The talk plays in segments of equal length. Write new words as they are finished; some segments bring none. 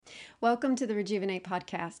Welcome to the Rejuvenate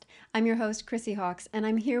podcast. I'm your host, Chrissy Hawks, and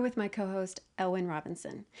I'm here with my co-host, Elwyn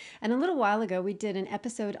Robinson. And a little while ago, we did an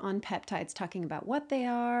episode on peptides talking about what they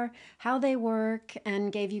are, how they work,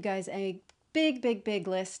 and gave you guys a big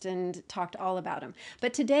list and talked all about them.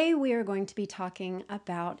 But today we are going to be talking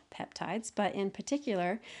about peptides, but in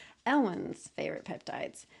particular, Elwyn's favorite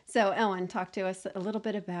peptides. So Elwyn, talk to us a little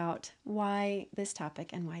bit about why this topic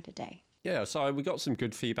and why today. Yeah, so we got some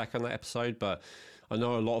good feedback on that episode, but I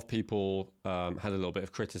know a lot of people had a little bit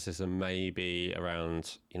of criticism maybe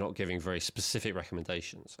around you're not giving very specific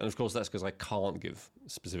recommendations. And of course, that's because I can't give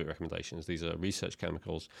specific recommendations. These are research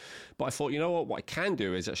chemicals. But I thought, you know what I can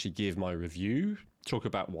do is actually give my review, talk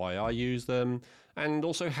about why I use them, and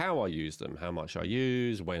also how I use them, how much I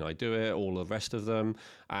use, when I do it, all the rest of them.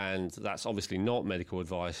 And that's obviously not medical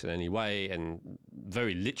advice in any way, and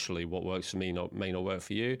very literally what works for me may not work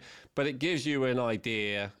for you. But it gives you an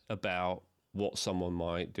idea about what someone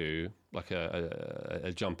might do, like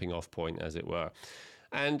a jumping off point, as it were.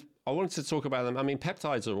 And I wanted to talk about them. I mean,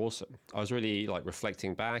 peptides are awesome. I was really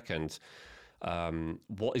reflecting back and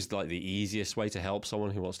what is the easiest way to help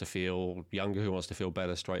someone who wants to feel younger, who wants to feel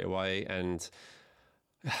better straight away. And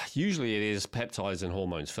usually it is peptides and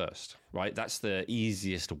hormones first, right? That's the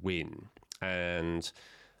easiest win. And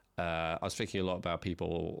I was thinking a lot about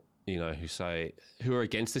people who are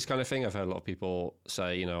against this kind of thing. I've heard a lot of people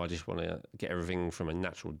say, I just want to get everything from a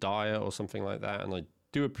natural diet or something like that. And I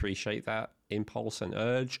do appreciate that impulse and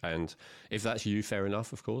urge. And if that's you, fair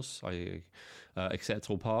enough, of course. I accept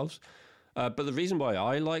all paths. But the reason why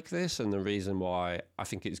I like this and the reason why I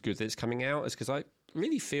think it's good that it's coming out is because I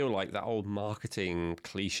really feel like that old marketing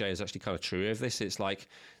cliche is actually kind of true of this. It's like,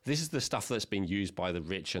 this is the stuff that's been used by the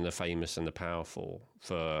rich and the famous and the powerful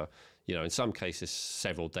for, in some cases,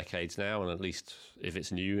 several decades now. And at least if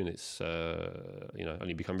it's new and it's,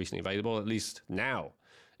 only become recently available, at least now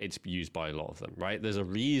it's used by a lot of them, right? There's a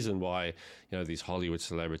reason why, these Hollywood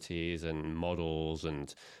celebrities and models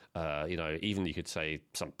and, even you could say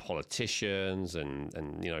some politicians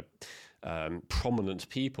and prominent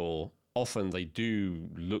people, often they do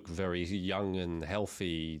look very young and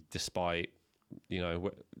healthy despite,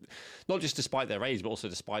 not just despite their age, but also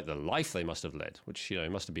despite the life they must have led, which,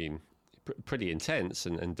 must have been pretty intense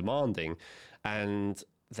and demanding. And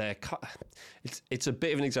it's a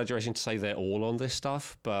bit of an exaggeration to say they're all on this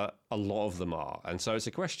stuff, but a lot of them are. And so it's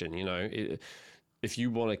a question, if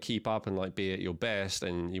you want to keep up and be at your best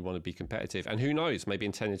and you want to be competitive, and who knows, maybe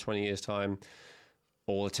in 10 to 20 years time,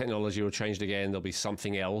 all the technology will change again. There'll be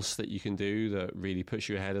something else that you can do that really puts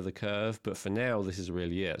you ahead of the curve. But for now, this is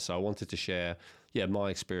really it. So I wanted to share, my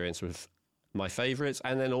experience with my favorites.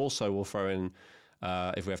 And then also we'll throw in,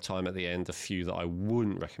 if we have time at the end, a few that I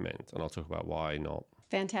wouldn't recommend. And I'll talk about why not.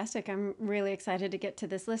 Fantastic. I'm really excited to get to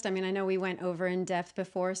this list. I mean, I know we went over in depth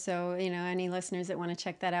before, so, any listeners that want to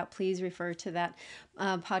check that out, please refer to that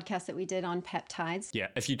podcast that we did on peptides. Yeah,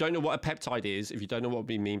 if you don't know what a peptide is, if you don't know what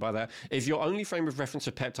we mean by that, if your only frame of reference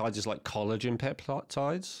of peptides is like collagen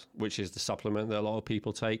peptides, which is the supplement that a lot of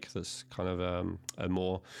people take, that's kind of a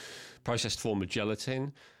more processed form of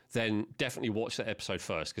gelatin, then definitely watch that episode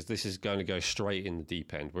first, because this is going to go straight in the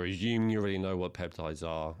deep end. We're assuming you already know what peptides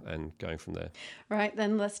are and going from there. All right,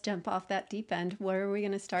 then let's jump off that deep end. Where are we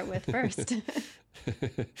going to start with first?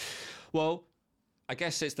 Well, I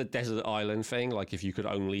guess it's the desert island thing. Like, if you could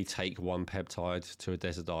only take one peptide to a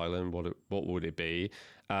desert island, what would it be?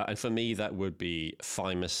 And for me, that would be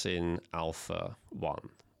thymosin alpha 1,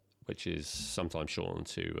 which is sometimes shortened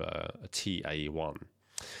to a TA1.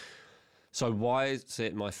 So why is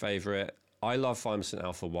it my favorite? I love thymosin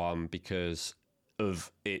alpha 1 because of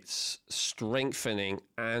its strengthening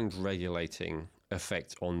and regulating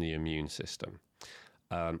effect on the immune system.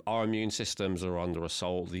 Our immune systems are under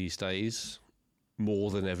assault these days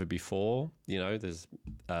more than ever before. There's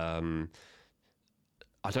I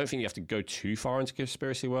don't think you have to go too far into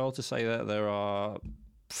conspiracy world to say that there are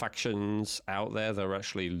factions out there that are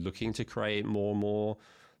actually looking to create more and more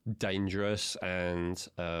dangerous and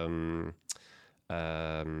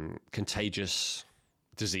contagious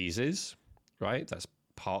diseases, right? That's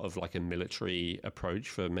part of a military approach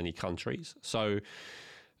for many countries. So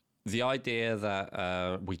the idea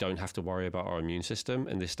that we don't have to worry about our immune system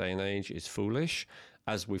in this day and age is foolish.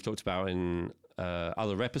 As we've talked about in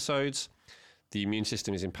other episodes, the immune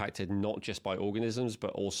system is impacted not just by organisms, but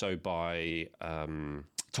also by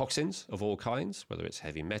toxins of all kinds, whether it's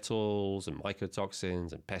heavy metals and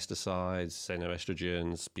mycotoxins and pesticides,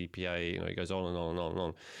 xenoestrogens, BPA, it goes on and on and on and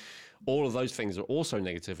on. All of those things are also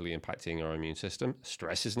negatively impacting our immune system.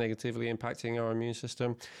 Stress is negatively impacting our immune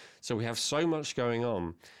system. So we have so much going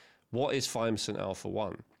on. What is thymosin alpha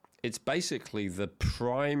 1? it's basically the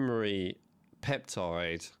primary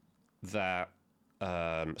peptide that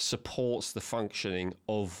supports the functioning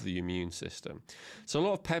of the immune system. So a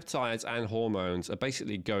lot of peptides and hormones are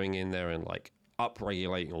basically going in there and like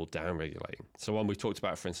upregulating or downregulating. So one we've talked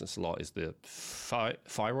about, for instance, a lot is the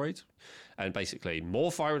thyroid. And basically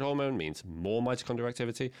more thyroid hormone means more mitochondrial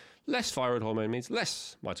activity. Less thyroid hormone means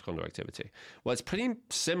less mitochondrial activity. Well, it's pretty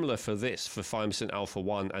similar for this, for thymosin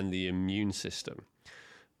alpha-1 and the immune system.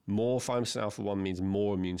 More thymosin alpha-1 means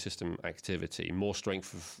more immune system activity, more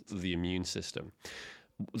strength of the immune system.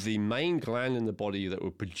 The main gland in the body that will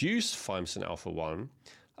produce thymosin alpha-1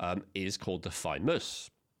 is called the thymus.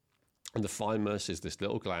 And the thymus is this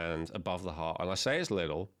little gland above the heart. And I say it's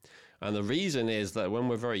little. And the reason is that when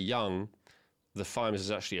we're very young, the thymus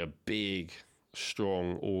is actually a big,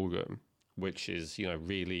 strong organ, which is,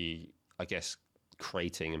 really, I guess,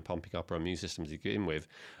 creating and pumping up our immune system to begin with.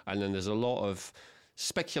 And then there's a lot of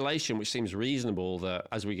speculation, which seems reasonable, that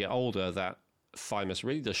as we get older, that thymus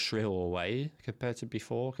really does shrivel away compared to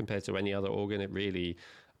before, compared to any other organ. It really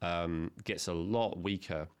gets a lot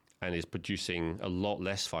weaker and is producing a lot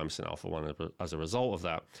less thymosin alpha-1 as a result of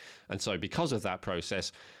that. And so because of that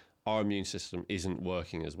process, our immune system isn't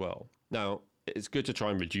working as well. Now, it's good to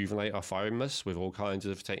try and rejuvenate our thymus with all kinds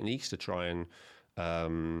of techniques to try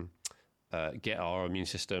and get our immune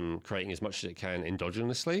system creating as much as it can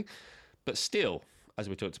endogenously. But still, as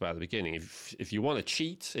we talked about at the beginning, if you want to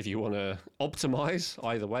cheat, if you want to optimize,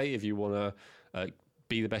 either way, if you want to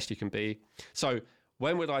be the best you can be. So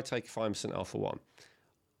when would I take thymosin alpha-1?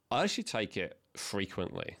 I actually take it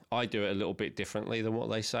frequently. I do it a little bit differently than what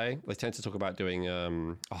they say. They tend to talk about doing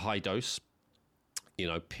a high dose,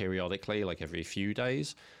 periodically, like every few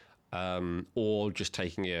days, or just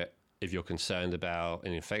taking it if you're concerned about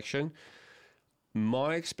an infection.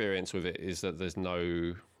 My experience with it is that there's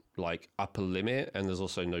no upper limit, and there's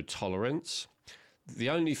also no tolerance. The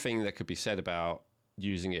only thing that could be said about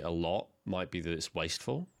using it a lot might be that it's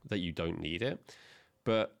wasteful, that you don't need it.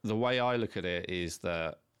 But the way I look at it is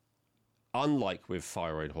that unlike with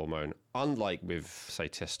thyroid hormone, unlike with, say,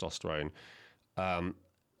 testosterone,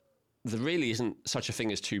 there really isn't such a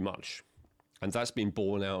thing as too much. And that's been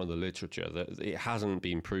borne out in the literature, that it hasn't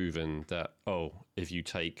been proven that, if you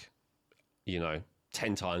take,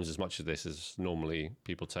 10 times as much of this as normally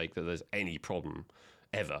people take, that there's any problem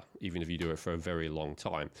ever, even if you do it for a very long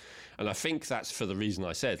time. And I think that's for the reason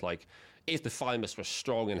I said, if the thymus was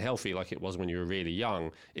strong and healthy like it was when you were really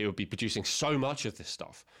young, it would be producing so much of this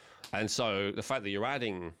stuff. And so the fact that you're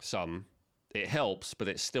adding some, it helps, but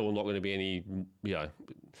it's still not going to be any,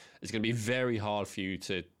 it's going to be very hard for you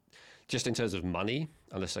to, just in terms of money,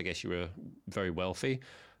 unless I guess you were very wealthy.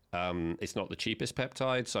 It's not the cheapest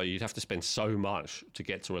peptide, so you'd have to spend so much to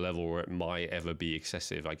get to a level where it might ever be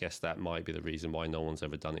excessive. I guess that might be the reason why no one's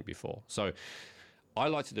ever done it before. So I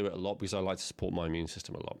like to do it a lot because I like to support my immune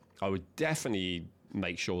system a lot. I would definitely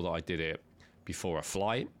make sure that I did it before a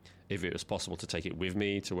flight. If it was possible to take it with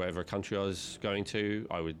me to whatever country I was going to,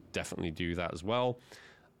 I would definitely do that as well.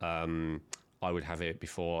 I would have it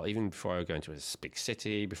even before I go into a big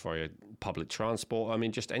city, before I public transport. I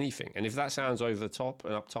mean, just anything. And if that sounds over the top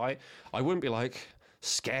and uptight, I wouldn't be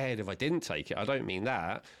scared if I didn't take it. I don't mean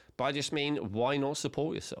that, but I just mean, why not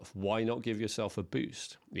support yourself? Why not give yourself a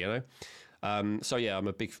boost? So yeah, I'm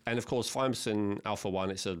a big, and of course, thymosin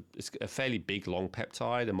alpha-1, it's a fairly big, long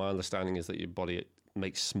peptide. And my understanding is that your body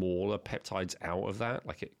makes smaller peptides out of that,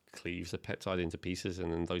 it cleaves the peptide into pieces,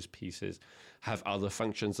 and then those pieces have other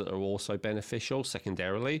functions that are also beneficial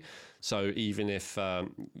secondarily. So even if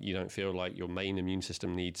you don't feel like your main immune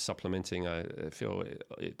system needs supplementing, I feel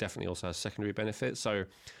it definitely also has secondary benefits. So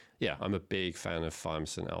yeah, I'm a big fan of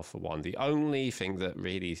thymosin alpha-1. The only thing that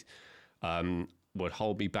really would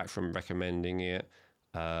hold me back from recommending it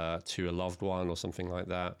to a loved one or something like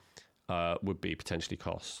that would be potentially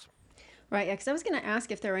cost. Right, yeah, because I was going to ask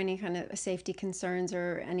if there are any kind of safety concerns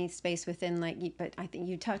or any space within, but I think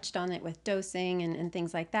you touched on it with dosing and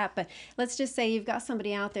things like that. But let's just say you've got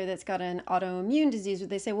somebody out there that's got an autoimmune disease where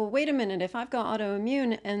they say, well, wait a minute, if I've got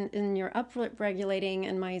autoimmune and you're upregulating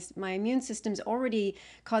and my immune system's already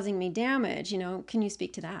causing me damage, can you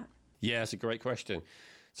speak to that? Yeah, it's a great question.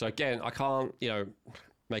 So again, I can't,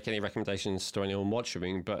 make any recommendations to anyone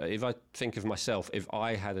watching, but if I think of myself, if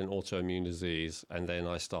I had an autoimmune disease and then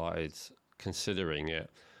I started considering it,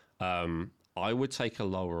 I would take a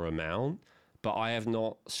lower amount, but I have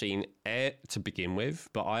not seen to begin with,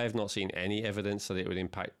 but I have not seen any evidence that it would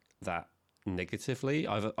impact that negatively.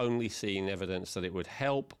 I've only seen evidence that it would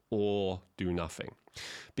help or do nothing,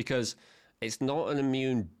 because it's not an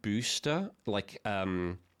immune booster.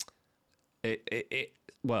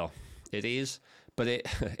 It is, but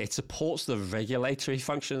it supports the regulatory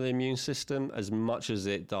function of the immune system as much as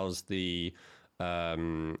it does the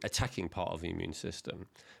attacking part of the immune system.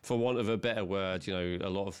 For want of a better word, a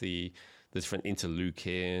lot of the different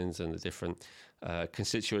interleukins and the different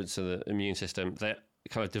constituents of the immune system, they're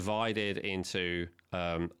kind of divided into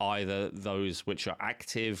either those which are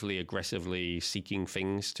actively, aggressively seeking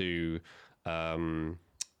things to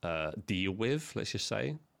deal with, let's just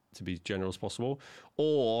say, to be general as possible,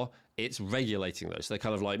 or it's regulating those. They're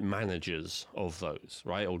kind of like managers of those,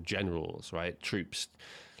 right? Or generals, right? Troops.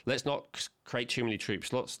 Let's not create too many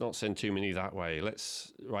troops. Let's not send too many that way.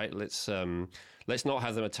 Let's not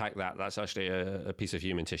have them attack that. That's actually a piece of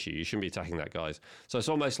human tissue. You shouldn't be attacking that, guys. So it's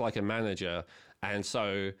almost like a manager. And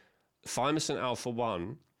so thymosin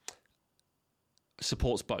alpha-1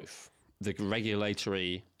 supports both the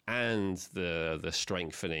regulatory and the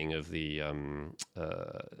strengthening of the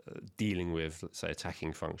dealing with, let's say,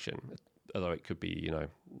 attacking function. Although it could be,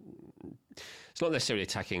 it's not necessarily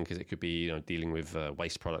attacking because it could be, dealing with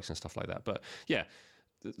waste products and stuff like that. But yeah,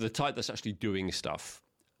 the type that's actually doing stuff,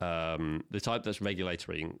 the type that's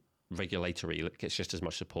regulatory gets just as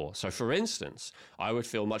much support. So for instance, I would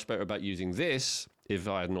feel much better about using this if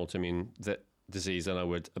I had an autoimmune disease than I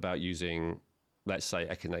would about using, let's say,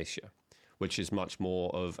 echinacea, which is much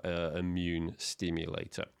more of an immune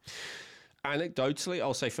stimulator. Anecdotally,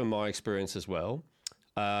 I'll say from my experience as well,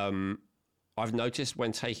 I've noticed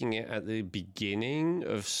when taking it at the beginning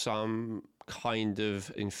of some kind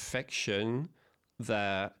of infection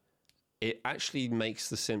that it actually makes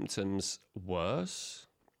the symptoms worse,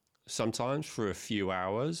 sometimes for a few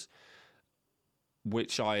hours,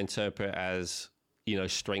 which I interpret as,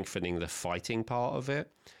 strengthening the fighting part of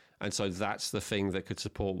it. And so that's the thing that could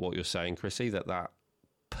support what you're saying, Chrissy, that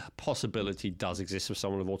possibility does exist for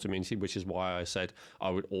someone with autoimmunity, which is why I said I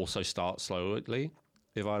would also start slowly.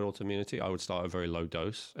 If I had autoimmunity, I would start at a very low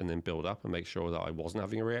dose and then build up and make sure that I wasn't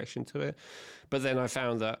having a reaction to it. But then I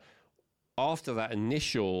found that after that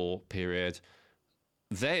initial period,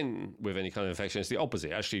 then with any kind of infection, it's the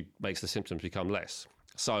opposite. It actually makes the symptoms become less.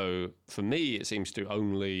 So for me, it seems to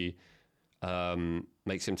only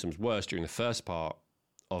make symptoms worse during the first part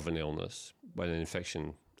of an illness when an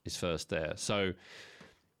infection is first there. So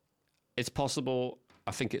it's possible.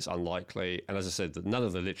 I think it's unlikely. And as I said, none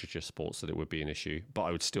of the literature supports that it would be an issue, but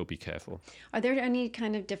I would still be careful. Are there any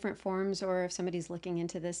kind of different forms, or if somebody's looking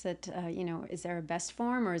into this, that, is there a best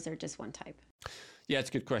form or is there just one type? Yeah, it's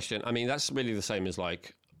a good question. I mean, that's really the same as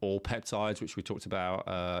like all peptides, which we talked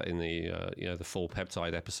about in the full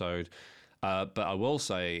peptide episode. But I will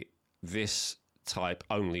say this type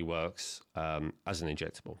only works as an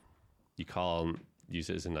injectable. You can't use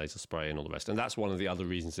it as a nasal spray and all the rest. And that's one of the other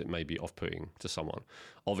reasons it may be off-putting to someone.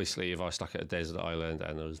 Obviously, if I was stuck at a desert island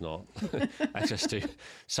and there was not access to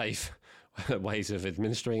safe ways of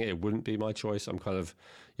administering it, it wouldn't be my choice. I'm kind of,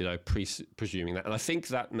 presuming that. And I think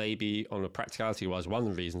that may be, on a practicality-wise, one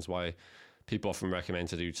of the reasons why people often recommend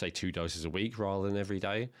to do, say, 2 doses a week rather than every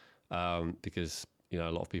day, because, a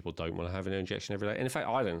lot of people don't want to have an injection every day. And in fact,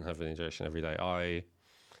 I don't have an injection every day.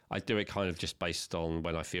 I do it kind of just based on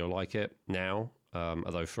when I feel like it now.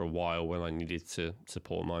 Although for a while when I needed to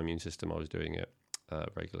support my immune system, I was doing it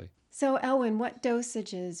regularly. So, Elwyn, what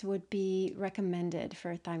dosages would be recommended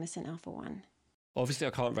for thymosin alpha-1? Obviously, I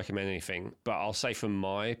can't recommend anything, but I'll say from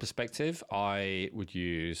my perspective, I would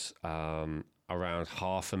use around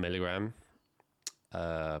 0.5 milligram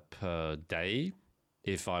per day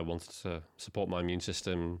if I wanted to support my immune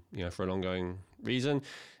system, for an ongoing reason.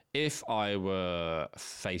 If I were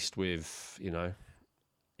faced with, an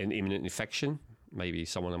imminent infection, maybe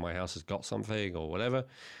someone in my house has got something or whatever,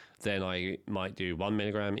 then I might do 1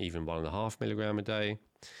 milligram, even 1.5 milligram a day.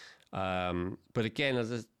 But again,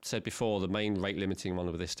 as I said before, the main rate limiting one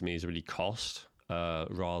with this to me is really cost,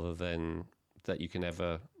 rather than that you can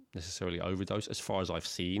ever necessarily overdose. As far as I've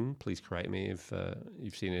seen, please correct me if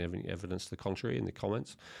you've seen any evidence to the contrary in the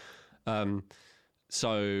comments. But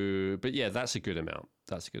yeah, that's a good amount.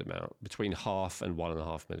 That's a good amount, between 0.5 and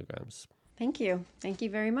 1.5 milligrams. Thank you. Thank you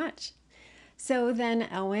very much. So then,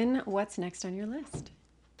 Elwyn, what's next on your list?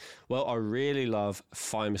 Well, I really love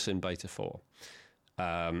thymosin beta-4,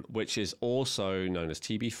 which is also known as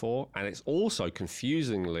TB4, and it's also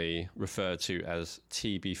confusingly referred to as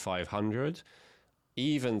TB500,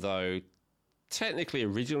 even though technically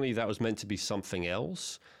originally that was meant to be something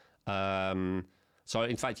else. So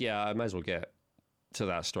in fact, yeah, I may as well get to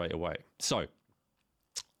that straight away. So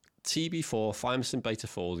TB4, thymosin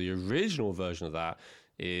beta-4, the original version of that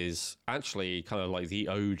is actually kind of like the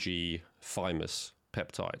OG thymus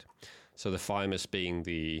peptide. So the thymus being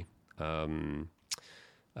the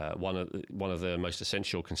one of the most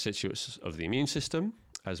essential constituents of the immune system,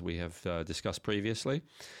 as we have discussed previously.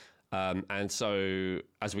 And so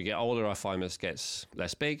as we get older, our thymus gets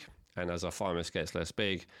less big. And as our thymus gets less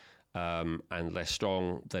big and less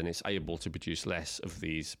strong, then it's able to produce less of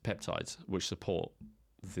these peptides, which support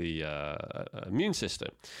the immune system.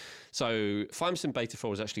 So thymosin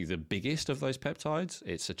beta-4 is actually the biggest of those peptides.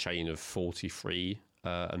 It's a chain of 43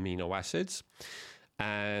 amino acids.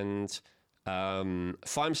 And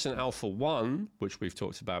thymosin alpha-1, which we've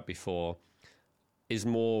talked about before, is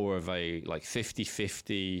more of a like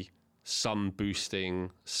 50-50, some boosting,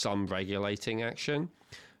 some regulating action.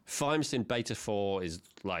 Thymosin beta-4 is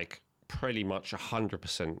like pretty much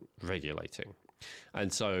 100% regulating.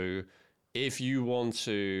 And so if you want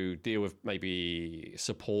to deal with maybe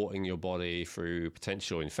supporting your body through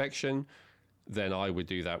potential infection, then I would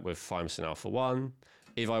do that with thymosin alpha-1.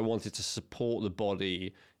 If I wanted to support the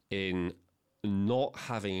body in not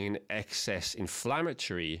having an excess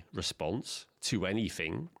inflammatory response to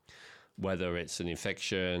anything, whether it's an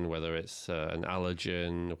infection, whether it's an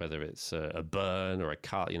allergen, whether it's a burn or a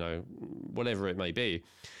cut, whatever it may be.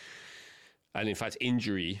 And in fact,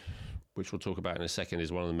 injury, which we'll talk about in a second,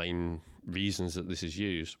 is one of the main reasons that this is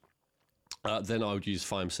used. Then I would use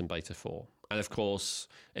thymosin beta-4. And of course,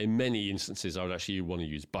 in many instances, I would actually want to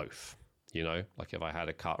use both. Like if I had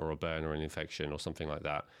a cut or a burn or an infection or something like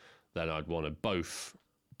that, then I'd want to both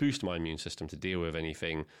boost my immune system to deal with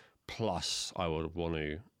anything, plus I would want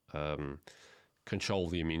to control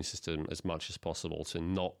the immune system as much as possible to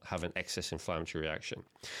not have an excess inflammatory reaction.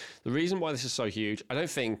 The reason why this is so huge, I don't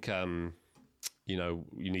think,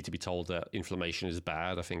 you need to be told that inflammation is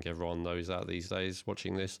bad. I think everyone knows that these days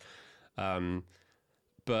watching this.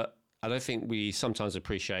 But I don't think we sometimes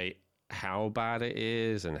appreciate how bad it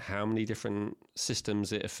is and how many different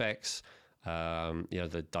systems it affects.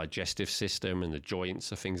 The digestive system and the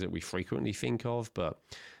joints are things that we frequently think of, but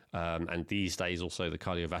and these days also the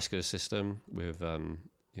cardiovascular system with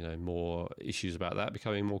more issues about that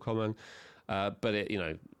becoming more common. But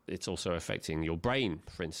it's also affecting your brain,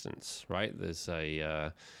 for instance, right? There's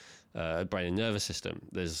a brain and nervous system.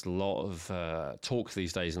 There's a lot of talk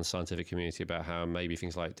these days in the scientific community about how maybe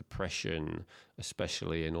things like depression,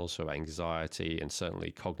 especially, and also anxiety, and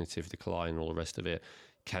certainly cognitive decline and all the rest of it,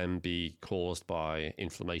 can be caused by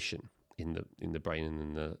inflammation in the brain and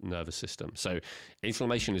in the nervous system. So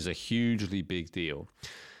inflammation is a hugely big deal.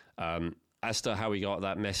 As to how we got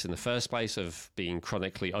that mess in the first place of being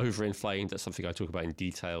chronically overinflamed, that's something I talk about in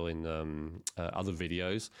detail in other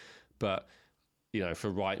videos. But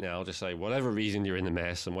for right now, just say whatever reason you're in the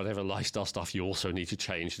mess and whatever lifestyle stuff you also need to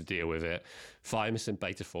change to deal with it, thymosin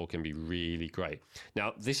beta-4 can be really great.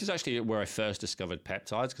 Now, this is actually where I first discovered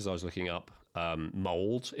peptides, because I was looking up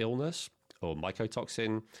mold illness or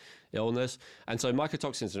mycotoxin illness. And so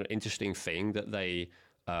mycotoxins are an interesting thing that they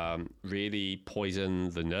really poison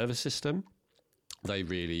the nervous system. They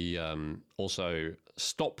really also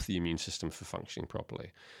stop the immune system from functioning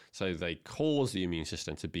properly. So they cause the immune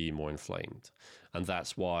system to be more inflamed. And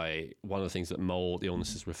that's why one of the things that mold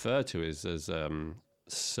illness is referred to is as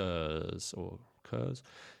CIRS or CIRS,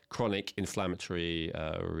 chronic inflammatory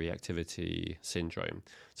reactivity syndrome.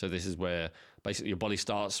 So this is where basically your body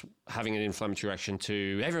starts having an inflammatory reaction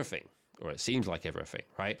to everything, or it seems like everything,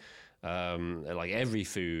 right? Like every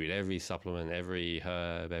food, every supplement, every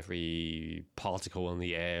herb, every particle in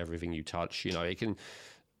the air, everything you touch, it can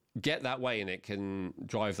get that way, and it can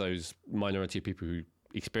drive those minority of people who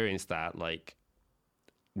experience that like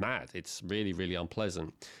mad. It's really, really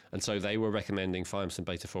unpleasant. And so they were recommending thymosin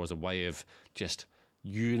beta-4 as a way of just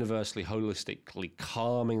universally, holistically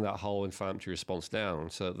calming that whole inflammatory response down,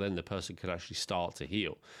 so that then the person could actually start to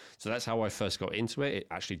heal. So that's how I first got into it. It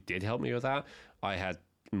actually did help me with that. I had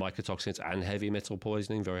mycotoxins and heavy metal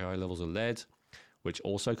poisoning, very high levels of lead, which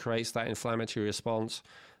also creates that inflammatory response.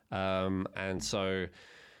 And so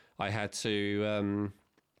I had to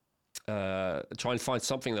try and find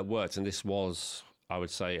something that worked. And this was, I would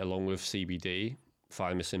say, along with CBD,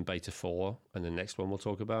 thymosin beta-4, and the next one we'll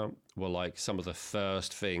talk about, were like some of the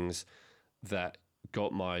first things that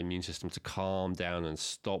got my immune system to calm down and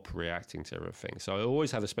stop reacting to everything. So I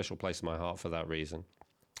always have a special place in my heart for that reason.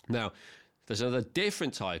 Now, there's another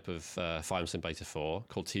different type of thymosin beta-4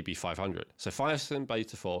 called TB500. So thymosin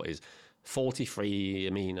beta-4 is 43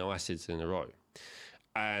 amino acids in a row.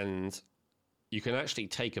 And you can actually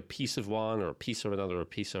take a piece of one or a piece of another or a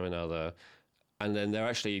piece of another, and then they're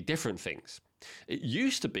actually different things. It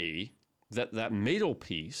used to be that middle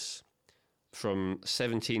piece from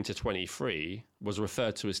 17 to 23 was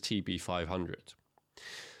referred to as TB500.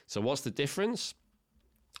 So what's the difference?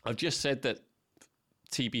 I've just said that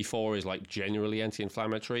TB4 is like generally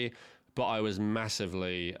anti-inflammatory, but I was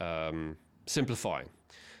massively simplifying.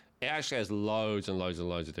 It actually has loads and loads and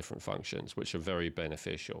loads of different functions, which are very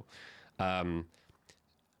beneficial.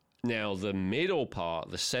 Now, the middle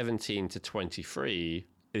part, the 17 to 23,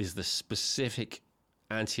 is the specific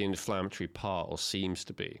anti-inflammatory part, or seems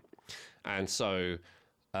to be. And so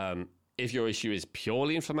if your issue is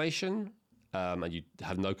purely inflammation and you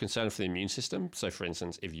have no concern for the immune system, so for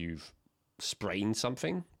instance, if you've sprained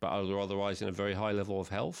something but are otherwise in a very high level of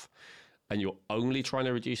health, and you're only trying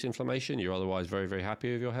to reduce inflammation, you're otherwise very, very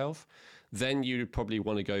happy with your health, then you'd probably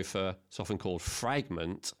want to go for something called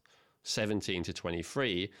fragment 17 to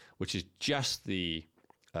 23, which is just the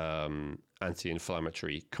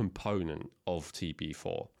anti-inflammatory component of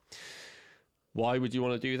TB4. Why would you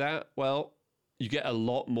want to do that? Well, you get a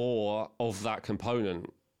lot more of that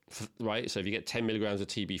component, right? So if you get 10 milligrams of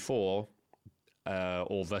TB4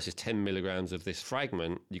 or versus 10 milligrams of this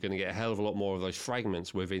fragment, you're going to get a hell of a lot more of those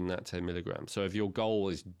fragments within that 10 milligrams. So if your goal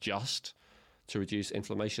is just to reduce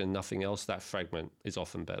inflammation and nothing else, that fragment is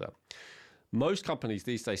often better. Most companies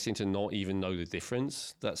these days seem to not even know the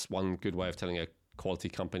difference. That's one good way of telling a quality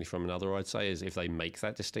company from another, I'd say, is if they make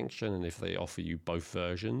that distinction and if they offer you both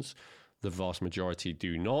versions. The vast majority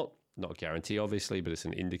do not a guarantee, obviously, but it's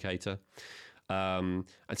an indicator. And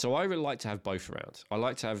so I really like to have both around. I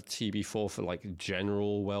like to have TB4 for like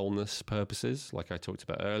general wellness purposes, like I talked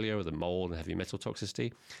about earlier, with the mold and heavy metal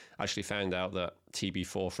toxicity. I actually found out that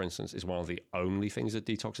TB4, for instance, is one of the only things that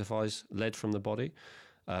detoxifies lead from the body.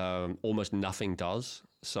 Almost nothing does.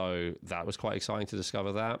 So that was quite exciting to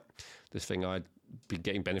discover that. This thing I'd been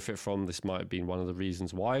getting benefit from, this might have been one of the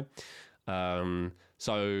reasons why.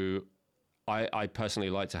 So I personally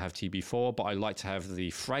like to have TB4, but I like to have the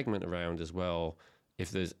fragment around as well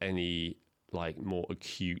if there's any like more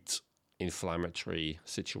acute inflammatory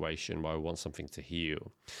situation where I want something to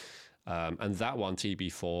heal. And that one,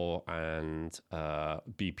 TB4 and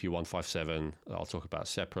BP157, I'll talk about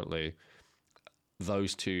separately.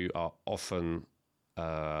 Those two are often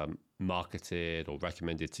marketed or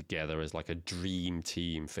recommended together as like a dream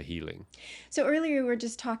team for healing. So earlier we were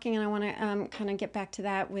just talking, and I want to kind of get back to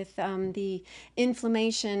that with the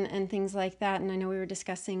inflammation and things like that. And I know we were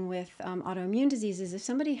discussing with autoimmune diseases. If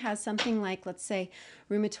somebody has something like, let's say,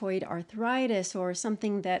 rheumatoid arthritis or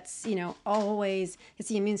something that's, always it's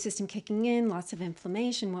the immune system kicking in, lots of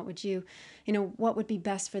inflammation, what would be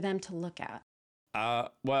best for them to look at?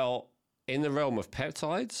 Well, in the realm of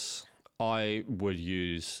peptides, I would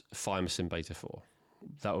use thymosin beta-4.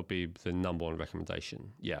 That would be the number one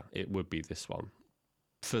recommendation. Yeah, it would be this one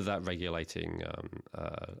for that regulating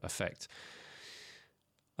effect.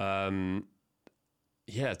 Yeah,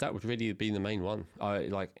 that would really be the main one.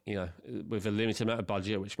 With a limited amount of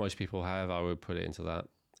budget, which most people have, I would put it into that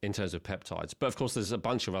in terms of peptides. But of course, there's a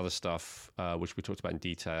bunch of other stuff, which we talked about in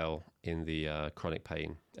detail in the chronic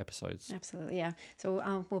pain episodes. Absolutely, yeah.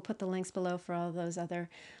 So we'll put the links below for all those other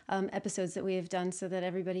episodes that we have done so that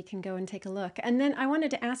everybody can go and take a look. And then I wanted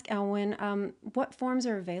to ask Elwyn, what forms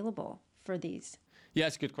are available for these? Yeah,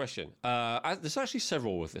 it's a good question. There's actually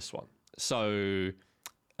several with this one. So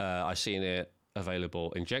I've seen it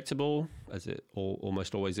available injectable, as it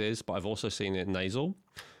almost always is, but I've also seen it nasal,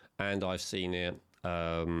 and I've seen it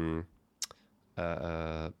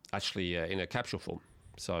actually in a capsule form.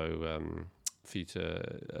 So for you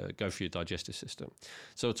to go through your digestive system.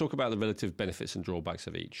 So we'll talk about the relative benefits and drawbacks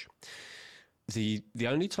of each. The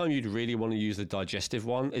only time you'd really want to use the digestive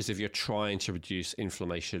one is if you're trying to reduce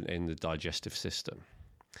inflammation in the digestive system.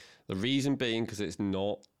 The reason being because it's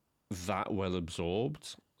not that well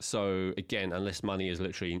absorbed. So again, unless money is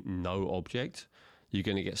literally no object, you're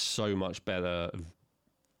going to get so much better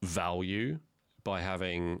value by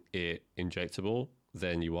having it injectable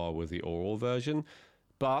than you are with the oral version.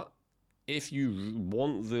 But if you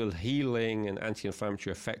want the healing and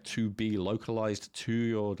anti-inflammatory effect to be localized to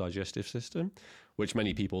your digestive system, which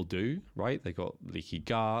many people do, right? They've got leaky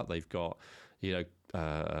gut, they've got,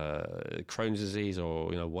 Crohn's disease or,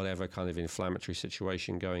 whatever kind of inflammatory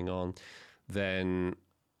situation going on, then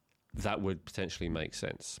that would potentially make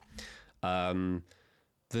sense. The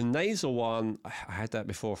nasal one, I had that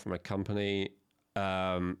before from a company.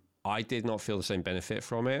 I did not feel the same benefit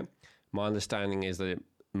from it. My understanding is that it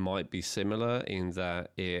might be similar in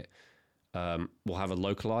that it will have a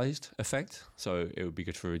localized effect. So it would be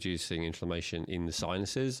good for reducing inflammation in the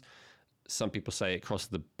sinuses. Some people say it crosses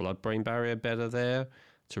the blood-brain barrier better there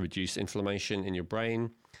to reduce inflammation in your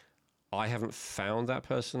brain. I haven't found that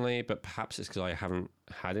personally, but perhaps it's because I haven't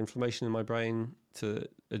had inflammation in my brain to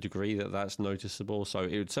a degree that that's noticeable. So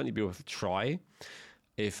it would certainly be worth a try.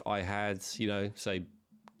 If I had,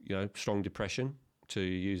 strong depression, to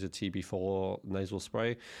use a TB4 nasal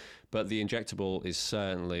spray, but the injectable is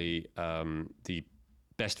certainly the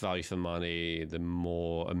best value for money, the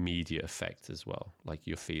more immediate effect as well. Like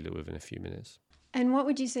you'll feel it within a few minutes. And what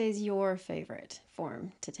would you say is your favorite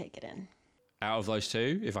form to take it in? Out of those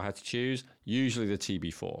two, if I had to choose, usually the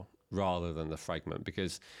TB4 rather than the fragment,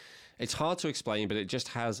 because it's hard to explain, but it just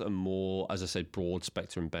has a more, as I said, broad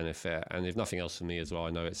spectrum benefit. And if nothing else for me as well, I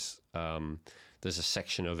know it's there's a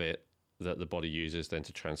section of it that the body uses then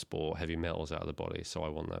to transport heavy metals out of the body. So I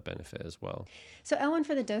want that benefit as well. So Ellen,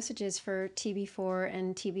 for the dosages for TB4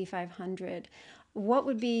 and TB500, what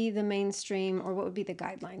would be the mainstream or what would be the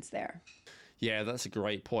guidelines there? Yeah, that's a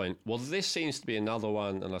great point. Well, this seems to be another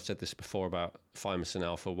one, and I've said this before about thymosin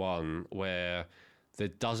alpha-1, where there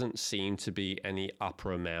doesn't seem to be any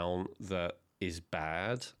upper amount that is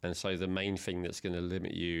bad. And so the main thing that's going to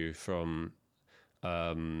limit you from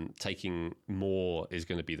taking more is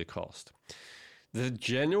going to be the cost. The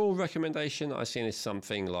general recommendation I've seen is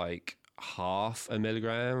something like 0.5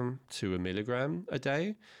 milligram to 1 milligram a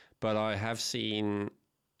day. But I have seen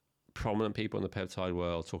prominent people in the peptide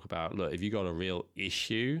world talk about, look, if you got a real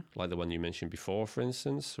issue, like the one you mentioned before, for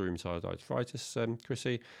instance, rheumatoid arthritis,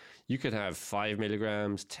 Chrissy, you could have 5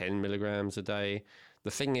 milligrams, 10 milligrams a day.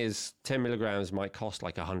 The thing is, 10 milligrams might cost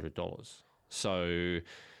like $100. So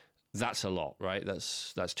that's a lot, right?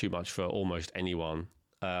 That's too much for almost anyone.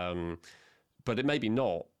 But it may be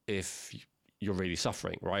not if you're really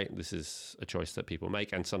suffering, right? This is a choice that people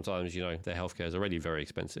make. And sometimes, you know, their healthcare is already very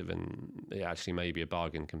expensive and it actually may be a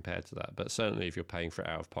bargain compared to that. But certainly if you're paying for it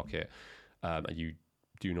out of pocket and you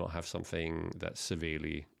do not have something that's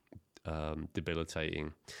severely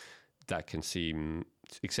debilitating, that can seem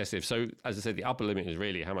excessive. So as I said, the upper limit is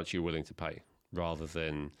really how much you're willing to pay rather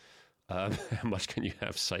than how much can you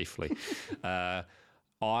have safely.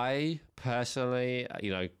 I personally,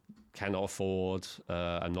 you know, cannot afford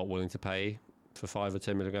and not willing to pay for 5 or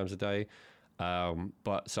 10 milligrams a day.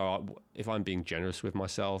 If I'm being generous with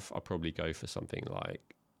myself, I'll probably go for something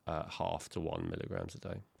like 0.5 to 1 milligrams a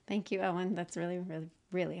day. Thank you, Owen. That's really, really,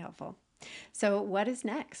 really helpful. So what is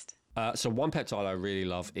next? So one peptide I really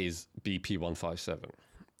love is BP157.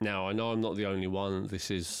 Now, I know I'm not the only one. This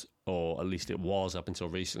is, or at least it was up until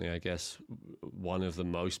recently, I guess, one of the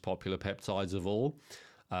most popular peptides of all.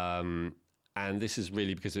 And this is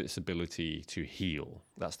really because of its ability to heal.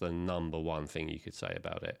 That's the number one thing you could say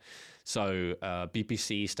about it. So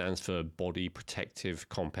BPC stands for Body Protective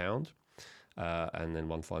Compound. And then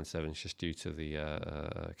 157 is just due to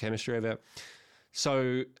the chemistry of it.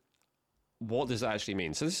 So what does that actually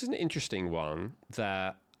mean? So this is an interesting one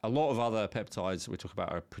that a lot of other peptides we talk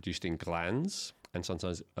about are produced in glands and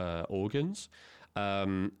sometimes organs.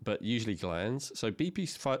 But usually glands. So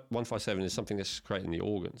BP157 is something that's created in the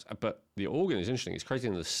organs. But the organ is interesting. It's created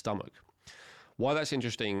in the stomach. Why that's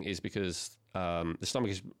interesting is because the stomach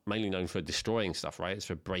is mainly known for destroying stuff, right? It's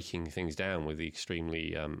for breaking things down with the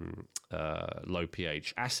extremely low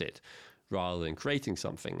pH acid rather than creating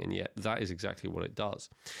something. And yet that is exactly what it does.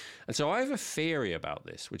 And so I have a theory about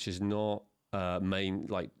this, which is not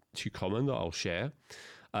too common that I'll share.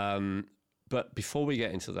 But before we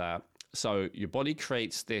get into that, so your body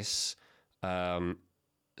creates this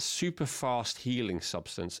super fast healing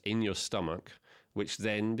substance in your stomach, which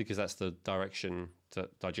then, because that's the direction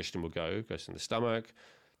that digestion will go, goes from the stomach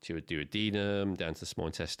to a duodenum, down to the small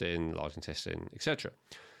intestine, large intestine, etc.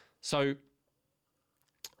 So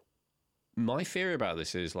my theory about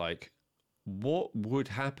this is like, what would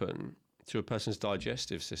happen to a person's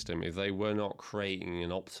digestive system if they were not creating an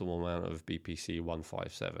optimal amount of BPC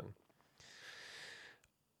 157?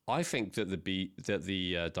 I think that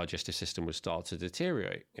the digestive system would start to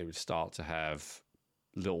deteriorate. It would start to have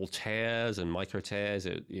little tears and micro tears.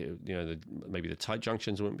 Maybe the tight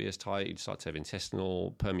junctions wouldn't be as tight. You'd start to have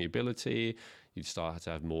intestinal permeability. You'd start to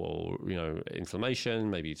have more, inflammation.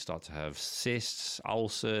 Maybe you'd start to have cysts,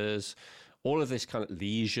 ulcers, all of this kind of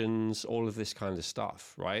lesions, all of this kind of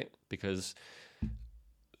stuff, right? Because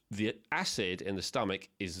the acid in the stomach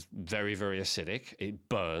is very, very acidic. It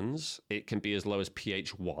burns. It can be as low as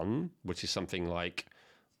pH 1, which is something like,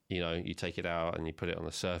 you take it out and you put it on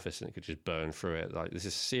the surface and it could just burn through it. Like, this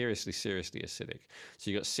is seriously, seriously acidic.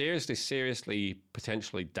 So you've got seriously,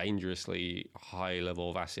 potentially dangerously high level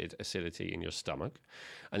of acidity in your stomach.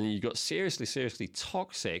 And then you've got seriously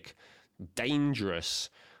toxic, dangerous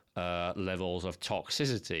levels of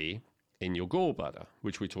toxicity in your gallbladder,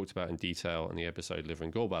 which we talked about in detail in the episode Liver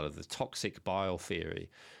and Gallbladder, the toxic bile theory,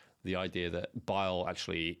 the idea that bile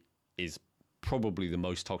actually is probably the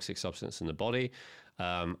most toxic substance in the body.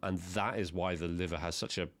 And that is why the liver has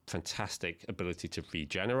such a fantastic ability to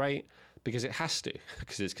regenerate, because it has to,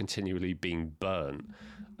 because it's continually being burnt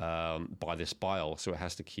by this bile, so it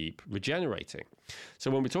has to keep regenerating.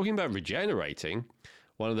 So when we're talking about regenerating,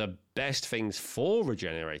 one of the best things for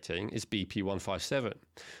regenerating is BP157.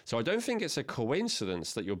 So I don't think it's a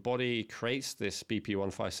coincidence that your body creates this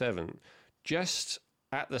BP157 just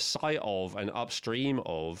at the site of and upstream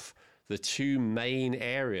of the two main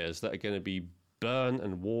areas that are going to be burnt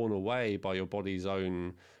and worn away by your body's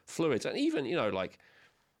own fluids. And even, like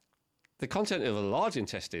the content of the large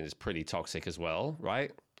intestine is pretty toxic as well,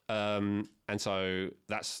 right? And so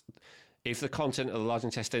that's, if the content of the large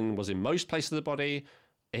intestine was in most places of the body,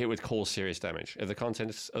 it would cause serious damage. If the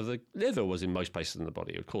content of the liver was in most places in the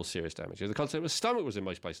body, it would cause serious damage. If the content of the stomach was in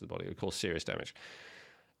most places of the body, it would cause serious damage.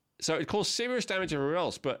 So it caused serious damage everywhere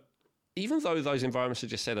else. But even though those environments are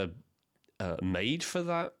just said are made for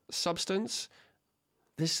that substance,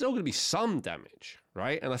 there's still going to be some damage,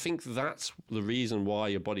 right? And I think that's the reason why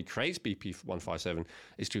your body creates BP157,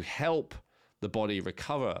 is to help the body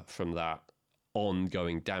recover from that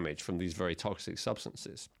ongoing damage from these very toxic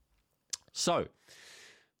substances. So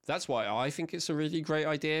that's why I think it's a really great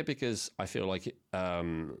idea, because I feel like,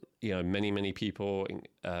 many people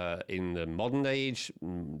in the modern age,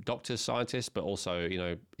 doctors, scientists, but also,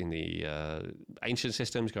 in the ancient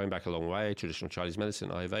systems going back a long way, traditional Chinese medicine,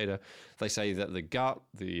 Ayurveda, they say that the gut,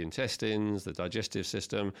 the intestines, the digestive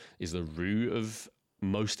system is the root of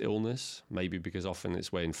most illness, maybe because often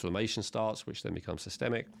it's where inflammation starts, which then becomes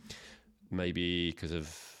systemic, maybe because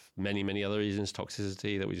of many, many other reasons,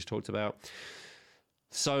 toxicity that we just talked about.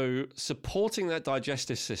 So supporting that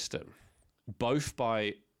digestive system, both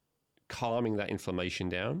by calming that inflammation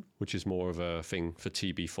down, which is more of a thing for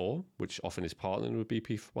TB4, which often is partnered with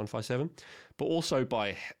BP157, but also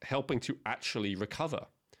by helping to actually recover,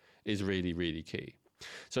 is really, really key.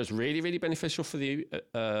 So it's really, really beneficial for the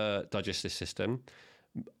digestive system.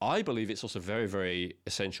 I believe it's also very, very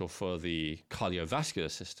essential for the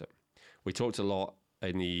cardiovascular system. We talked a lot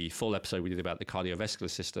in the full episode we did about the cardiovascular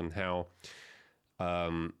system, how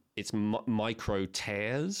it's micro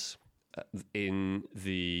tears in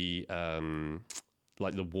the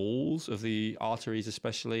like the walls of the arteries,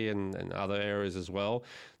 especially, and other areas as well,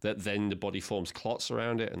 that then the body forms clots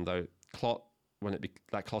around it, and that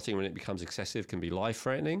clotting, when it becomes excessive, can be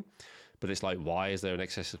life-threatening. But it's like, why is there an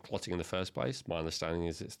excessive clotting in the first place? My understanding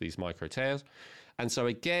is it's these micro tears. And so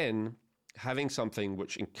again, having something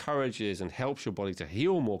which encourages and helps your body to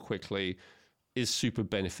heal more quickly is super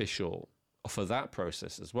beneficial for that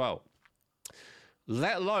process as well.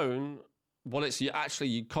 Let alone what it's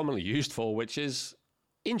actually commonly used for, which is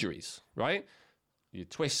injuries, right? You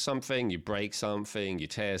twist something, you break something, you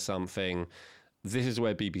tear something. This is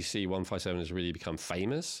where BPC 157 has really become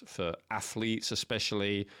famous for athletes,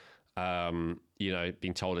 especially,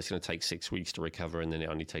 being told it's going to take 6 weeks to recover, and then it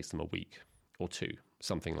only takes them a week or two,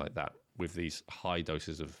 something like that, with these high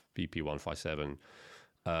doses of BP 157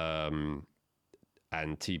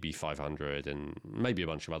 and TB500 and maybe a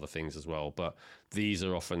bunch of other things as well. But these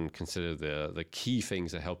are often considered the key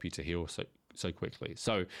things that help you to heal so quickly.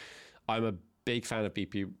 So I'm a big fan of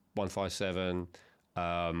BP 157.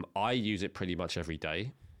 I use it pretty much every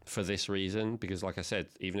day for this reason, because like I said,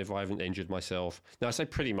 even if I haven't injured myself, now I say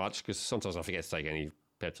pretty much because sometimes I forget to take any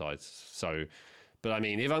peptides. So, but I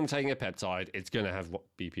mean, if I'm taking a peptide, it's going to have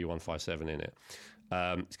BP 157 in it.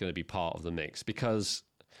 It's going to be part of the mix because,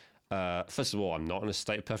 first of all, I'm not in a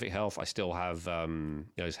state of perfect health. I still have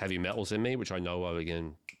there's heavy metals in me, which I know are,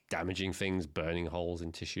 again, damaging things, burning holes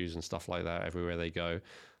in tissues and stuff like that everywhere they go.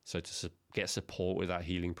 So to get support with that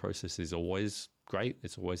healing process is always great.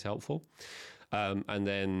 It's always helpful. And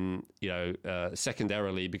then,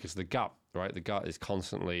 secondarily, because the gut, right? The gut is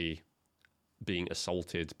constantly being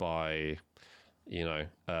assaulted by,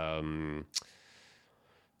 even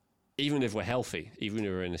if we're healthy, even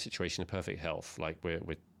if we're in a situation of perfect health, like we're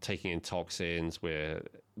taking in toxins, we're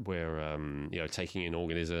taking in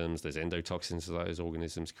organisms, there's endotoxins that those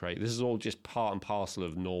organisms create. This is all just part and parcel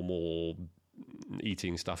of normal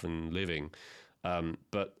eating stuff and living.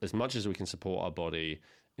 But as much as we can support our body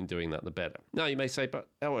in doing that, the better. Now, you may say, but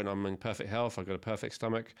Elwin, I'm in perfect health, I've got a perfect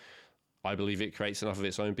stomach, I believe it creates enough of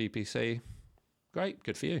its own BPC. Great,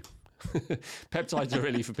 good for you. Peptides are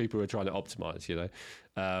really for people who are trying to optimize,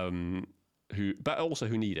 but also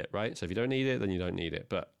who need it, right? So if you don't need it, then you don't need it.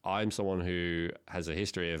 But I'm someone who has a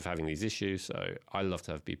history of having these issues, so I love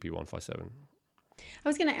to have BP 157. I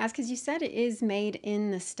was going to ask, because you said it is made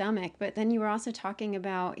in the stomach, but then you were also talking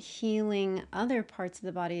about healing other parts of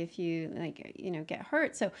the body if you get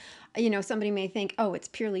hurt. So, somebody may think, oh, it's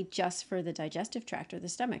purely just for the digestive tract or the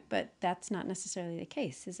stomach, but that's not necessarily the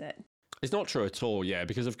case, is it? It's not true at all, yeah,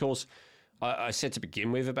 because of course, I said to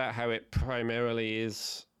begin with about how it primarily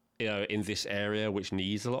is, in this area which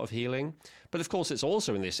needs a lot of healing. But of course, it's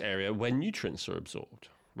also in this area where nutrients are absorbed,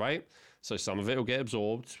 right? So some of it will get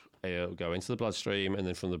absorbed, it'll go into the bloodstream, and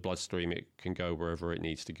then from the bloodstream, it can go wherever it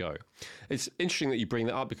needs to go. It's interesting that you bring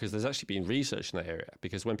that up because there's actually been research in that area.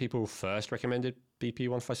 Because when people first recommended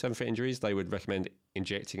BP157 for injuries, they would recommend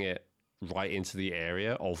injecting it right into the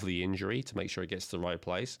area of the injury to make sure it gets to the right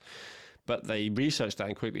place. But they researched that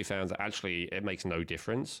and quickly found that actually it makes no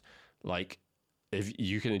difference. Like, if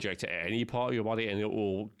you can inject it at any part of your body and it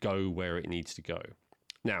will go where it needs to go.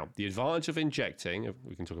 Now, the advantage of injecting,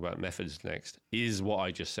 we can talk about methods next, is what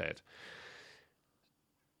I just said.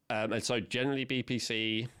 And so generally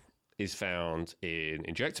BPC is found in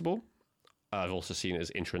injectable. I've also seen it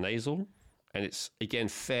as intranasal. And it's, again,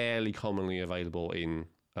 fairly commonly available in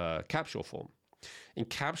capsule form. In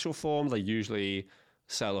capsule form, they usually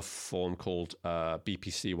sell a form called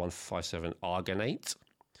BPC 157 arginate.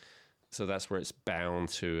 So that's where it's bound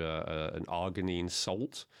to an arginine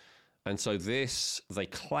salt. And so this, they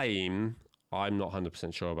claim, I'm not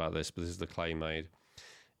 100% sure about this, but this is the claim made.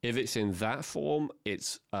 If it's in that form,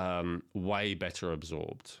 it's way better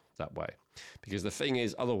absorbed that way. Because the thing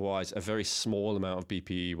is, otherwise, a very small amount of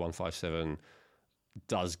BP 157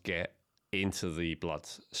 does get into the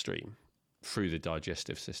bloodstream through the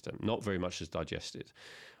digestive system. Not very much is digested.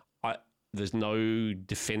 There's no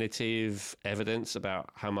definitive evidence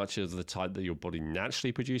about how much of the type that your body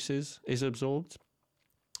naturally produces is absorbed.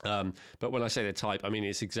 But when I say the type, I mean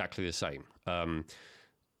it's exactly the same. Thymosin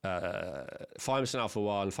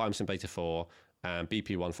alpha-1, thymosin beta-4, and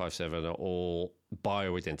BP157 are all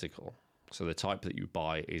bioidentical. So the type that you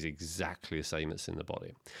buy is exactly the same that's in the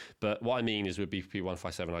body. But what I mean is with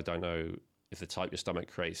BP157, I don't know if the type your stomach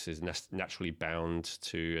creates is naturally bound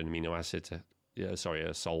to an amino acid, a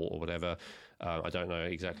salt or whatever. I don't know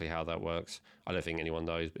exactly how that works. I don't think anyone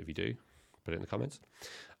knows, but if you do, put it in the comments.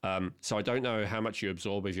 So I don't know how much you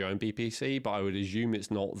absorb of your own BPC, but I would assume it's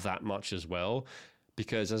not that much as well.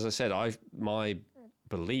 Because as I said, my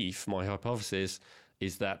belief, my hypothesis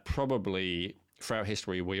is that probably throughout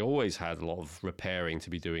history, we always had a lot of repairing to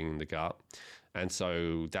be doing in the gut. And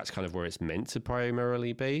so that's kind of where it's meant to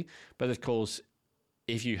primarily be. But of course,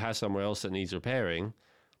 if you have somewhere else that needs repairing,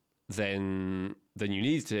 then you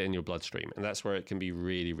need it in your bloodstream. And that's where it can be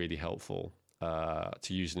really, really helpful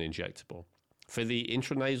to use an injectable. For the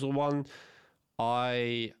intranasal one,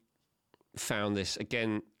 I found this,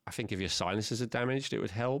 again, I think if your sinuses are damaged, it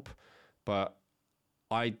would help. But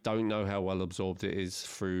I don't know how well absorbed it is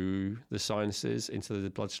through the sinuses into the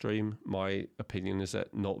bloodstream. My opinion is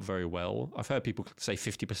that not very well. I've heard people say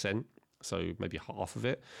 50%, so maybe half of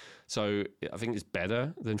it. So I think it's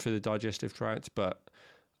better than for the digestive tract. But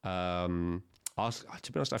to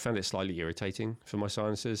be honest, I found it slightly irritating for my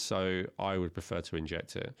sinuses. So I would prefer to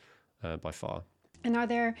inject it by far. And are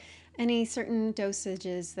there any certain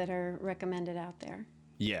dosages that are recommended out there?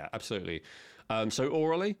 Yeah, absolutely. So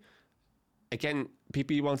orally, again,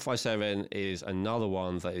 BP157 is another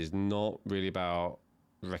one that is not really about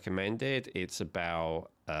recommended. It's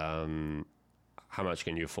about how much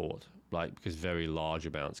can you afford, because very large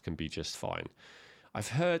amounts can be just fine. I've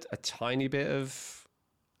heard a tiny bit of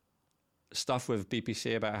stuff with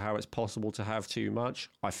BPC about how it's possible to have too much.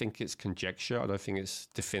 I think it's conjecture. I don't think it's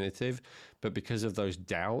definitive. But because of those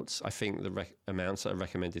doubts, I think the amounts that are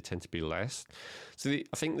recommended tend to be less. So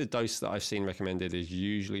I think the dose that I've seen recommended is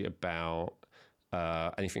usually about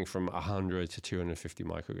anything from 100 to 250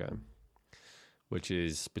 microgram, which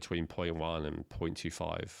is between 0.1 and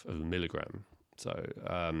 0.25 of a milligram. So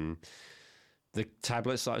the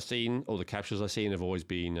tablets that I've seen, or the capsules I've seen, have always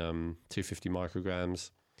been 250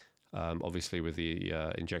 micrograms. Obviously, with the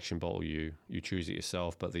injection bottle, you choose it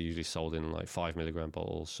yourself, but they're usually sold in 5 milligram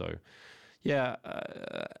bottles. So, yeah,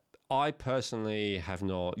 I personally have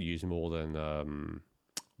not used more than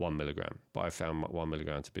 1 milligram, but I found 1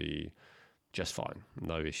 milligram to be just fine,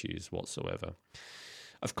 no issues whatsoever.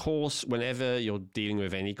 Of course, whenever you're dealing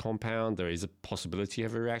with any compound, there is a possibility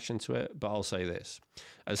of a reaction to it. But I'll say this,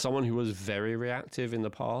 as someone who was very reactive in the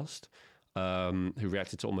past, who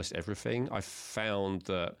reacted to almost everything, I found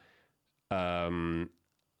that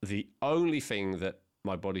the only thing that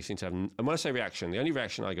my body seemed to have, and when I say reaction, the only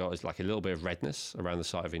reaction I got is a little bit of redness around the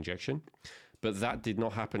site of injection, but that did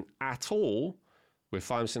not happen at all with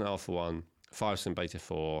thymosin alpha-1, thymosin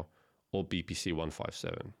beta-4, or BPC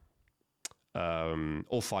 157,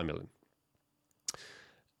 or thymolin,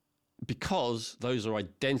 because those are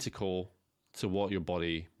identical to what your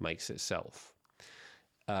body makes itself.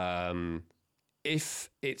 If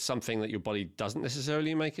it's something that your body doesn't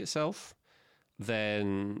necessarily make itself,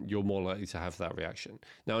 then you're more likely to have that reaction.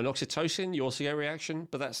 Now, in oxytocin, you also get a reaction,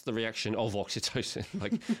 but that's the reaction of oxytocin.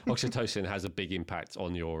 Like oxytocin has a big impact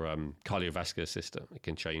on your cardiovascular system. It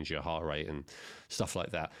can change your heart rate and stuff like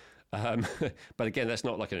that. But again, that's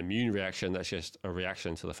not like an immune reaction. That's just a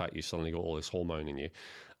reaction to the fact you suddenly got all this hormone in you.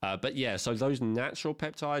 But yeah, so those natural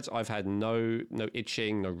peptides, I've had no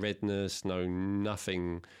itching, no redness,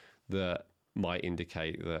 nothing that might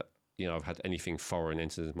indicate that, you know, I've had anything foreign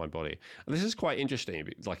into my body. And this is quite interesting.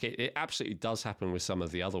 Like it absolutely does happen with some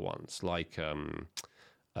of the other ones, like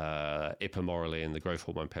ipamorelin and the growth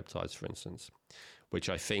hormone peptides, for instance, which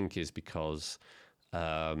I think is because they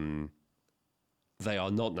are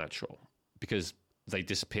not natural, because they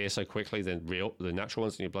disappear so quickly than the natural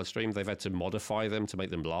ones in your bloodstream. They've had to modify them to make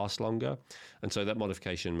them last longer. And so that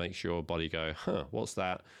modification makes your body go, what's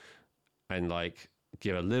that? And like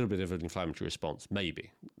give a little bit of an inflammatory response.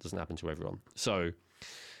 Maybe. It doesn't happen to everyone. So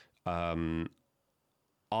I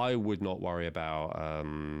would not worry about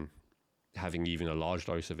having even a large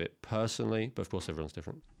dose of it personally, but of course everyone's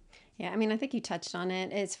different. Yeah, I mean, I think you touched on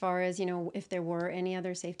it as far as, you know, if there were any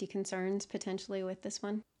other safety concerns potentially with this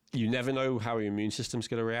one. You never know how your immune system's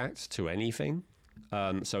going to react to anything.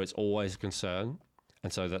 So it's always a concern.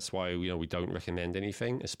 And so that's why, you know, we don't recommend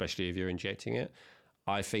anything, especially if you're injecting it.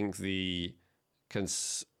 I think the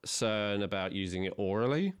concern about using it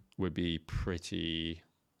orally would be pretty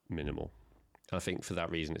minimal. I think for that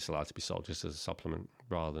reason, it's allowed to be sold just as a supplement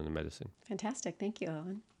rather than a medicine. Fantastic. Thank you,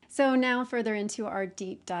 Owen. So now further into our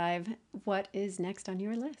deep dive, what is next on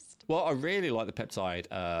your list? Well, I really like the peptide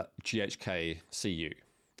GHK-Cu.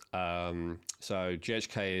 So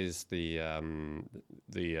GHK is the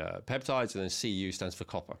peptides, and then Cu stands for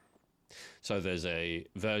copper. So there's a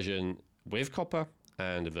version with copper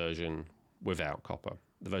and a version without copper.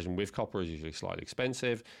 The version with copper is usually slightly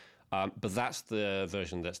expensive, but that's the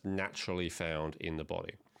version that's naturally found in the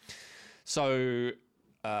body. So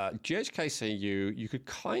GHK-Cu, you could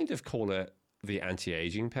kind of call it the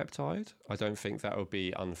anti-aging peptide. I don't think that would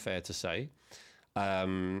be unfair to say.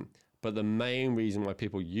 But the main reason why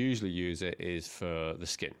people usually use it is for the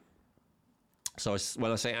skin. So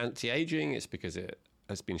when I say anti-aging, it's because it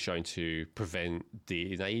has been shown to prevent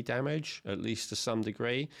DNA damage, at least to some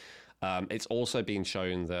degree. It's also been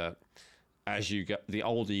shown that as you get, the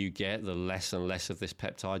older you get, the less and less of this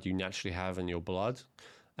peptide you naturally have in your blood.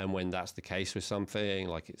 And when that's the case with something,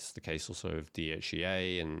 like it's the case also of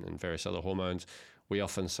DHEA and various other hormones, we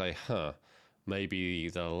often say, maybe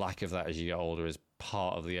the lack of that as you get older is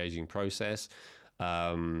part of the aging process.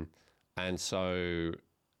 And so,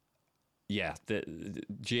 yeah, the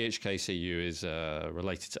GHK-Cu is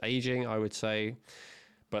related to aging, I would say.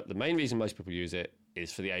 But the main reason most people use it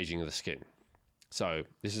is for the aging of the skin. So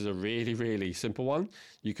this is a really, really simple one.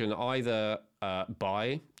 You can either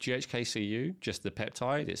buy GHK-Cu, just the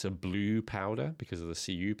peptide. It's a blue powder because of the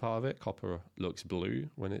Cu part of it. Copper looks blue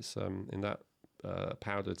when it's in that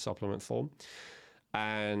powdered supplement form.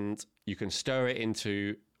 And you can stir it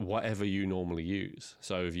into whatever you normally use.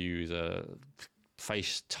 So if you use a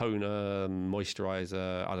face toner,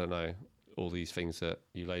 moisturizer, I don't know, all these things that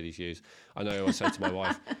you ladies use. I know I always say to my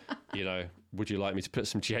wife, you know, would you like me to put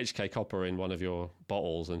some GHK copper in one of your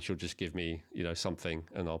bottles? And she'll just give me, you know, something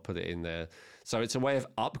and I'll put it in there. So it's a way of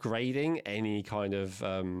upgrading any kind of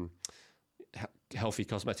healthy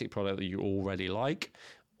cosmetic product that you already like.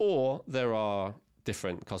 Or there are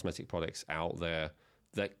different cosmetic products out there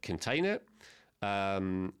that contain it.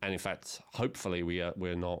 And in fact, hopefully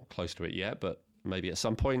we're not close to it yet, but maybe at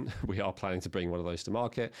some point we are planning to bring one of those to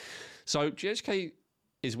market. So GHK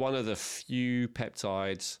is one of the few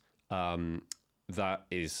peptides that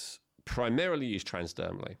is primarily used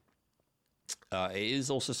transdermally. It is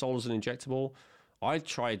also sold as an injectable. I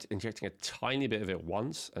tried injecting a tiny bit of it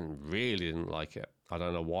once and really didn't like it. I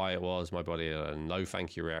don't know why it was. My body had a no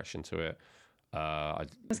thank you reaction to it. I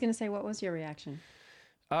was going to say, what was your reaction?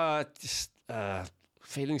 Just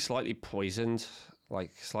feeling slightly poisoned,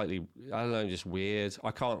 like slightly, I don't know, just weird.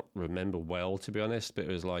 I can't remember well, to be honest, but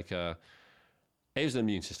it was like it was an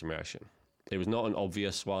immune system reaction. It was not an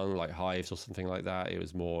obvious one like hives or something like that. It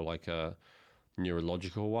was more like a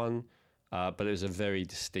neurological one, but it was a very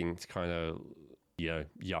distinct kind of, you know,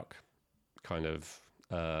 yuck kind of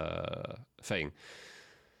thing.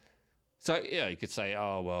 So, yeah, you could say,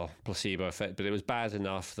 oh, well, placebo effect, but it was bad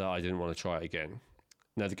enough that I didn't want to try it again.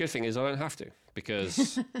 Now, the good thing is I don't have to,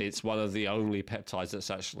 because it's one of the only peptides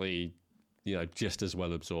that's actually, you know, just as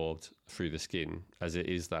well absorbed through the skin as it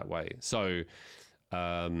is that way. So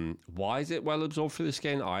why is it well absorbed through the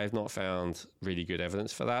skin? I have not found really good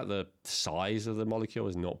evidence for that. The size of the molecule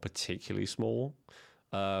is not particularly small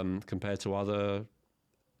compared to other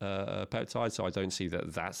peptide, so I don't see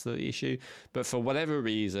that that's the issue. But for whatever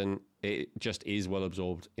reason, it just is well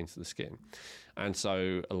absorbed into the skin. And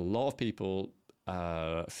so a lot of people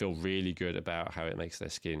feel really good about how it makes their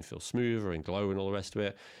skin feel smoother and glow and all the rest of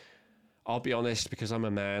it. I'll be honest, because I'm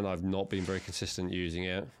a man, I've not been very consistent using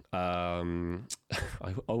it. I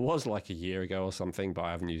was like a year ago or something, but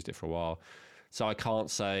I haven't used it for a while. So I can't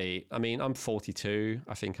say, I mean, I'm 42.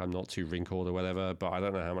 I think I'm not too wrinkled or whatever, but I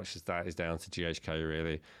don't know how much that is down to GHK,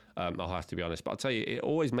 really. I'll have to be honest. But I'll tell you, it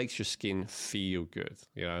always makes your skin feel good.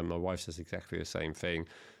 You know, my wife says exactly the same thing.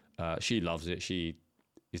 She loves it. She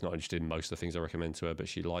is not interested in most of the things I recommend to her, but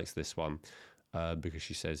she likes this one because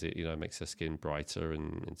she says it, you know, makes her skin brighter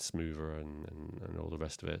and smoother and all the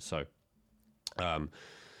rest of it. So,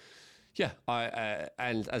 yeah,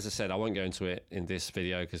 and as I said, I won't go into it in this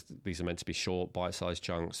video because these are meant to be short, bite-sized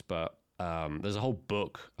chunks, but there's a whole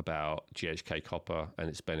book about GHK copper and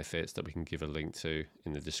its benefits that we can give a link to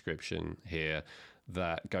in the description here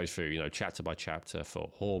that goes through, you know, chapter by chapter for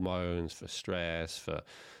hormones, for stress, for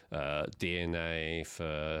DNA,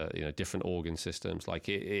 for, you know, different organ systems. Like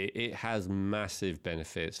it has massive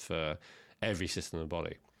benefits for every system of the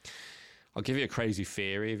body. I'll give you a crazy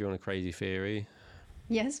theory if you want a crazy theory.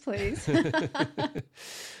 Yes, please.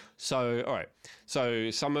 So, all right.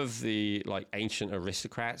 So some of the like ancient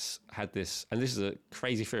aristocrats had this, and this is a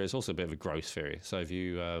crazy theory. It's also a bit of a gross theory. So if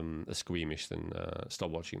you are squeamish, then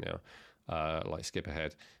stop watching now. Like skip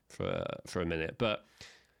ahead for a minute. But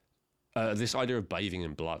this idea of bathing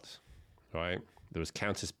in blood, right? There was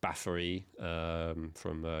Countess Bathory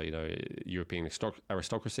from you know, European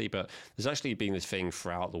aristocracy, but there's actually been this thing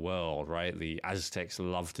throughout the world, right? The Aztecs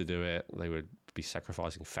loved to do it. They would be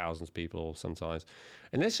sacrificing thousands of people sometimes.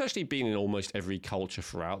 And it's actually been in almost every culture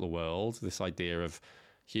throughout the world, this idea of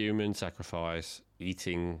human sacrifice,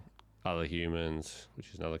 eating other humans, which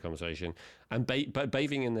is another conversation, and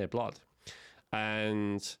bathing in their blood.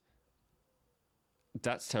 And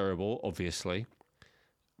that's terrible, obviously.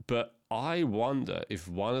 But I wonder if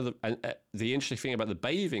one of the interesting thing about the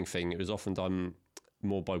bathing thing, it was often done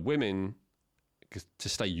more by women to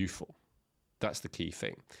stay youthful. That's the key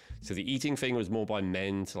thing. So the eating thing was more by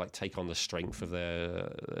men to like take on the strength of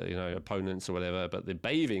their, you know, opponents or whatever. But the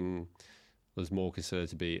bathing was more considered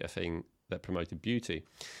to be a thing that promoted beauty.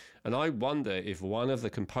 And I wonder if one of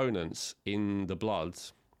the components in the blood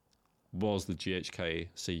was the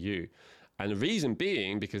GHK-Cu. And the reason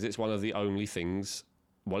being because it's one of the only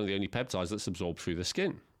peptides that's absorbed through the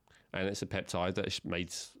skin. And it's a peptide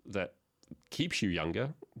that keeps you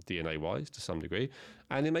younger, DNA-wise, to some degree,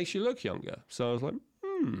 and it makes you look younger. So I was like,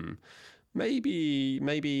 maybe,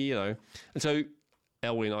 you know. And so,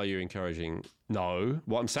 Elwyn, are you encouraging? No.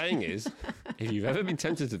 What I'm saying is, if you've ever been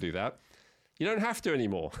tempted to do that, you don't have to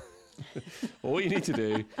anymore. All you need to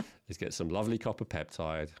do is get some lovely copper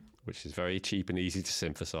peptide, which is very cheap and easy to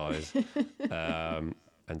synthesize, and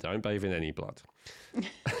don't bathe in any blood. You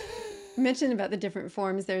mentioned about the different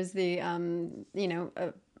forms. There's the, you know,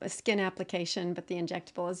 a skin application, but the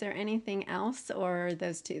injectable. Is there anything else, or are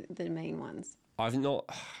those two the main ones? Have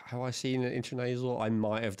I seen an intranasal? I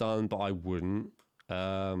might have done, but I wouldn't.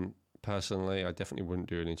 Personally, I definitely wouldn't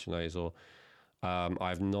do an intranasal.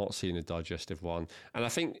 I've not seen a digestive one. And I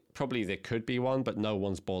think probably there could be one, but no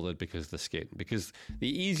one's bothered because of the skin. Because the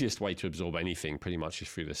easiest way to absorb anything pretty much is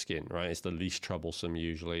through the skin, right? It's the least troublesome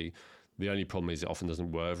usually. The only problem is it often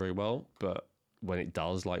doesn't work very well. But when it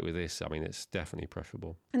does, like with this, I mean, it's definitely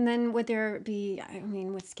preferable. And then would there be, I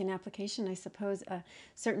mean, with skin application, I suppose,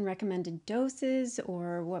 certain recommended doses,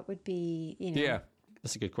 or what would be, you know? Yeah,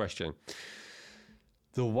 that's a good question.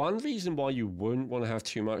 The one reason why you wouldn't want to have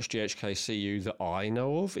too much GHK-Cu that I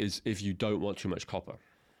know of is if you don't want too much copper,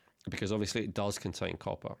 because obviously it does contain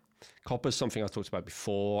copper. Copper is something I talked about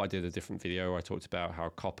before. I did a different video where I talked about how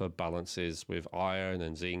copper balances with iron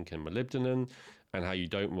and zinc and molybdenum, and how you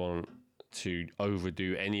don't want to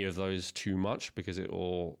overdo any of those too much because it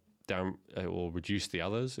will reduce the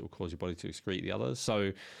others. It will cause your body to excrete the others.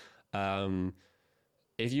 So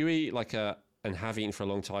if you eat and have eaten for a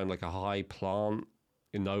long time like a high plant,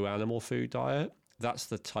 no animal food diet, that's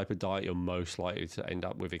the type of diet you're most likely to end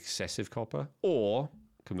up with excessive copper. Or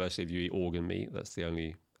conversely, if you eat organ meat, that's the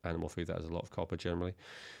only animal food that has a lot of copper generally.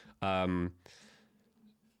 And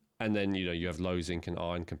then, you know, you have low zinc and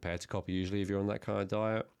iron compared to copper usually if you're on that kind of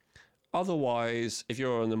diet. Otherwise, if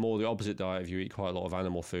you're on the opposite diet, if you eat quite a lot of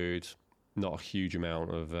animal food, not a huge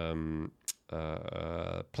amount of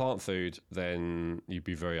plant food, then you'd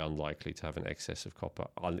be very unlikely to have an excess of copper,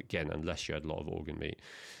 again, unless you had a lot of organ meat.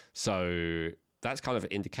 So that's kind of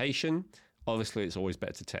an indication. Obviously, it's always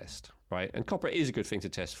better to test, right? And copper is a good thing to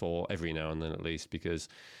test for every now and then at least, because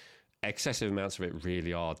excessive amounts of it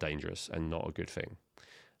really are dangerous and not a good thing.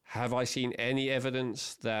 Have I seen any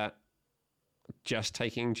evidence that just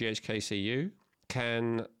taking GHK-Cu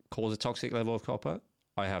can cause a toxic level of copper?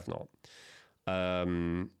 I have not.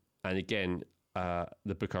 And again,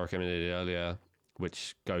 the book I recommended earlier,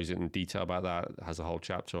 which goes in detail about that, has a whole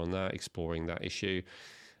chapter on that, exploring that issue.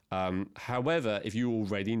 However, if you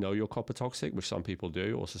already know you're copper toxic, which some people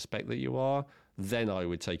do, or suspect that you are, then I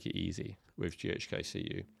would take it easy with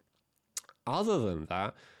GHK-Cu. Other than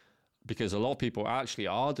that, because a lot of people actually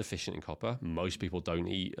are deficient in copper, most people don't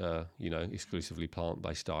eat, exclusively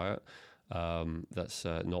plant-based diet. That's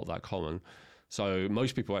not that common. So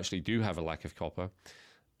most people actually do have a lack of copper.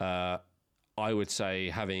 I would say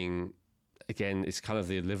having, again, it's kind of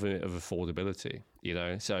the limit of affordability,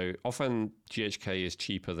 So often GHK is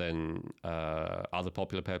cheaper than other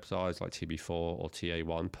popular peptides like TB4 or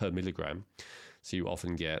TA1 per milligram. So you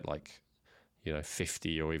often get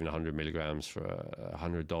 50 or even 100 milligrams for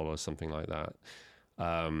 $100, something like that.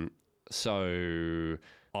 So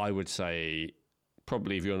I would say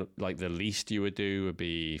probably if you're the least you would do would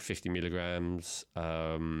be 50 milligrams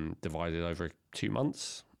divided over 2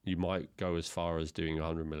 months. You might go as far as doing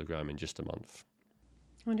 100 milligram in just a month.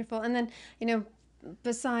 Wonderful. And then,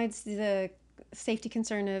 besides the safety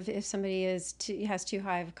concern of if somebody has too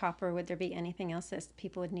high of copper, would there be anything else that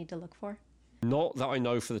people would need to look for? Not that I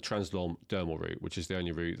know for the transdermal route, which is the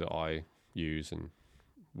only route that I use and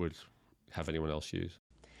would have anyone else use.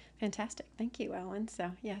 Fantastic. Thank you, Owen.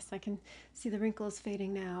 So, yes, I can see the wrinkles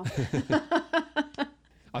fading now.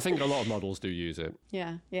 I think a lot of models do use it.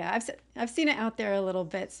 Yeah. I've seen it out there a little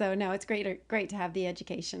bit. So no, it's great to have the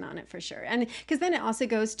education on it for sure. And because then it also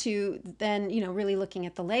goes to then, really looking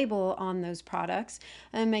at the label on those products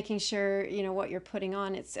and making sure, what you're putting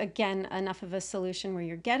on. It's again, enough of a solution where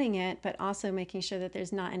you're getting it, but also making sure that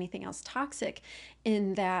there's not anything else toxic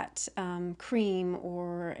in that cream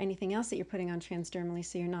or anything else that you're putting on transdermally.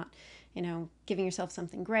 So you're not, giving yourself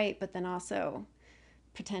something great, but then also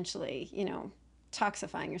potentially,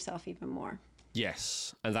 toxifying yourself even more.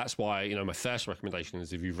 Yes. And that's why, my first recommendation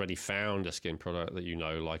is if you've already found a skin product that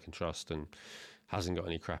like and trust and hasn't got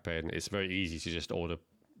any crap in, it's very easy to just order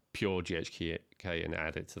pure GHK and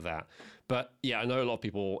add it to that. But yeah, I know a lot of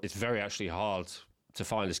people, it's very actually hard to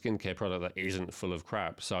find a skincare product that isn't full of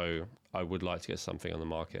crap. So I would like to get something on the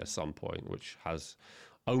market at some point which has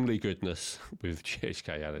only goodness with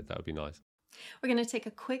GHK added. That would be nice. We're going to take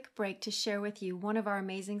a quick break to share with you one of our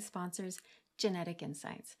amazing sponsors, Genetic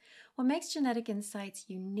Insights. What makes Genetic Insights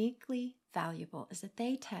uniquely valuable is that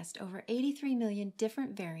they test over 83 million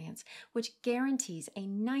different variants, which guarantees a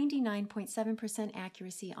 99.7%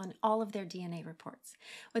 accuracy on all of their DNA reports.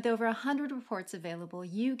 With over 100 reports available,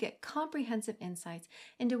 you get comprehensive insights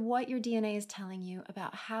into what your DNA is telling you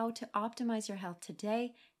about how to optimize your health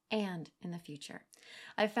today and in the future.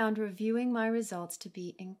 I found reviewing my results to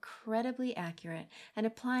be incredibly accurate and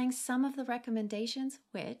applying some of the recommendations,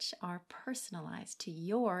 which are personalized to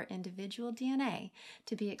your individual DNA,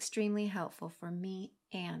 to be extremely helpful for me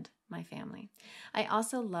and my family. I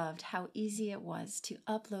also loved how easy it was to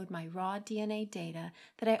upload my raw DNA data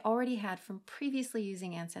that I already had from previously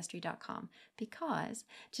using Ancestry.com because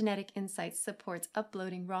Genetic Insights supports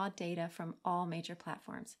uploading raw data from all major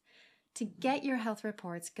platforms. To get your health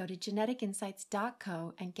reports, go to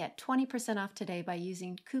geneticinsights.co and get 20% off today by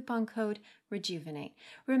using coupon code Rejuvenate.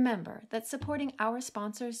 Remember that supporting our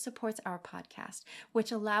sponsors supports our podcast,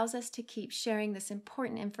 which allows us to keep sharing this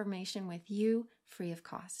important information with you free of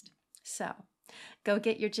cost. So, go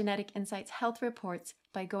get your Genetic Insights health reports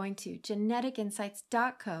by going to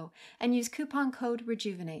geneticinsights.co and use coupon code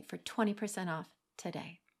Rejuvenate for 20% off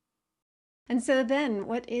today. And so then,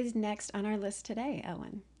 what is next on our list today,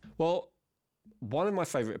 Owen? Well, one of my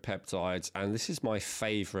favorite peptides, and this is my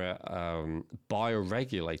favorite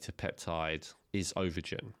bioregulator peptide, is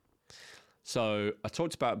Ovogen. So I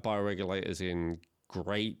talked about bioregulators in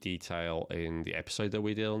great detail in the episode that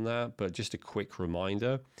we did on that, but just a quick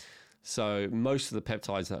reminder. So most of the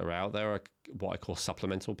peptides that are out there are what I call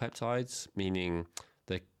supplemental peptides, meaning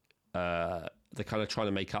they're kind of trying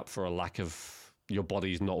to make up for a lack of your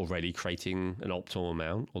body's not already creating an optimal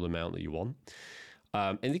amount or the amount that you want.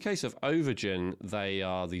 In the case of Ovogen, they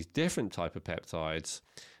are these different type of peptides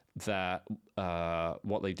that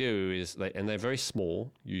what they do is, they're very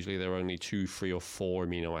small. Usually they're only 2, 3, or 4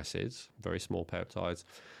 amino acids, very small peptides.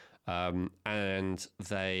 And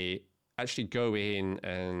they actually go in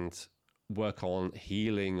and work on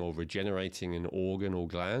healing or regenerating an organ or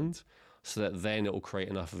gland so that then it will create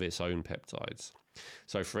enough of its own peptides.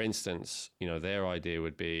 So, for instance, their idea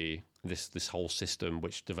would be this whole system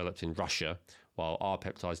which developed in Russia while our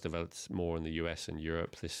peptides developed more in the US and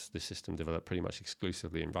Europe, this system developed pretty much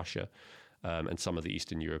exclusively in Russia and some of the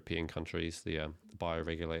Eastern European countries, the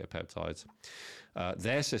bioregulator peptides.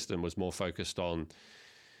 Their system was more focused on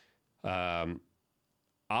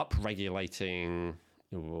upregulating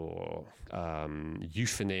or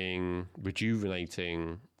euphoning,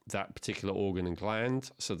 rejuvenating that particular organ and gland,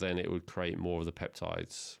 so then it would create more of the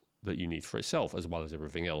peptides that you need for itself, as well as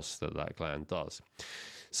everything else that that gland does.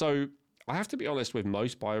 So I have to be honest, with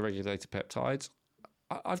most bioregulator peptides,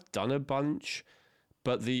 I've done a bunch,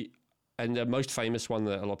 but the most famous one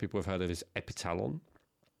that a lot of people have heard of is Epitalon,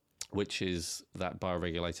 which is that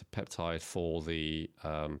bioregulator peptide for the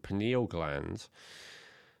pineal gland.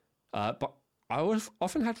 But I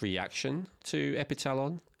often had reaction to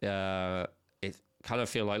Epitalon. It kind of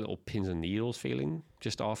feel like little pins and needles feeling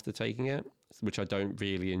just after taking it, which I don't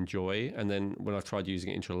really enjoy. And then when I've tried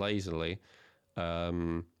using it intralasally,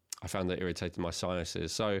 I found that irritated my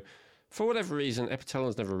sinuses. So for whatever reason,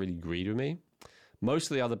 Epitalon's never really agreed with me.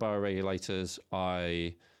 Most of the other bioregulators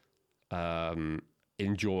I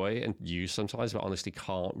enjoy and use sometimes, but honestly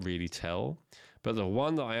can't really tell. But the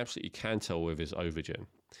one that I absolutely can tell with is Ovogen.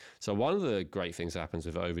 So one of the great things that happens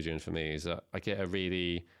with Ovogen for me is that I get a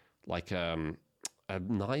really a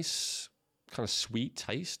nice kind of sweet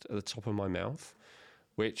taste at the top of my mouth,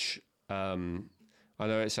 which I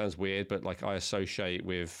know it sounds weird, but like I associate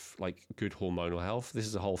with like good hormonal health. This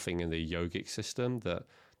is a whole thing in the yogic system that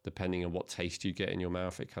depending on what taste you get in your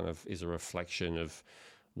mouth, it kind of is a reflection of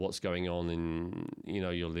what's going on in, you know,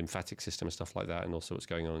 your lymphatic system and stuff like that, and also what's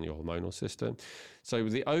going on in your hormonal system. So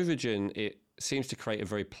with the Ovogen, it seems to create a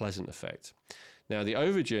very pleasant effect. Now, the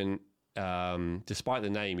Ovogen, despite the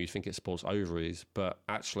name, you'd think it supports ovaries, but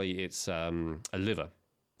actually it's a liver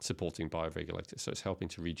supporting bioregulator. So it's helping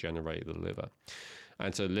to regenerate the liver.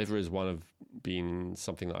 And so liver is been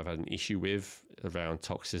something that I've had an issue with around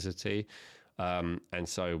toxicity. And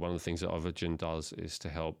so one of the things that Ovogen does is to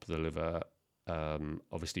help the liver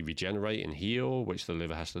obviously regenerate and heal, which the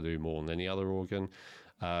liver has to do more than any other organ.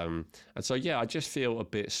 And so, yeah, I just feel a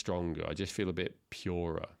bit stronger. I just feel a bit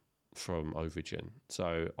purer from Ovogen.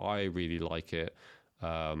 So I really like it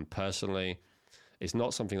personally. It's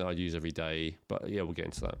not something that I use every day, but yeah, we'll get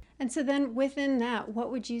into that. And so then within that,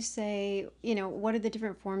 what would you say, you know, what are the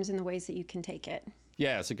different forms and the ways that you can take it?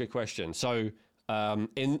 Yeah, it's a good question. So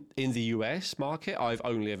in the US market, I've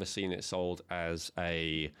only ever seen it sold as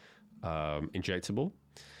a injectable.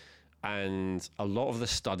 And a lot of the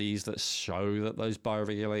studies that show that those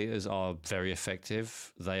bioregulators are very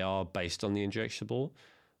effective, they are based on the injectable.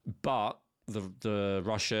 But the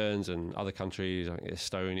Russians and other countries, like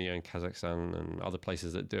Estonia and Kazakhstan and other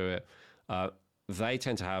places that do it, they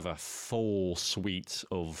tend to have a full suite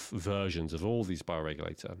of versions of all these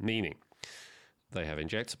bioregulator, meaning they have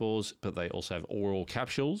injectables, but they also have oral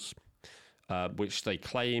capsules, which they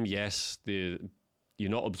claim, yes, you're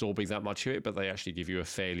not absorbing that much of it, but they actually give you a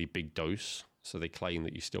fairly big dose. So they claim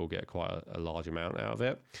that you still get quite a large amount out of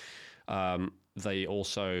it. They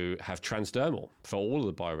also have transdermal for all of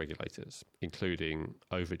the bioregulators, including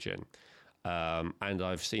Ovogen. And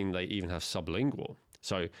I've seen they even have sublingual.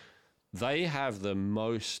 So they have the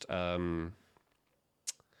most, like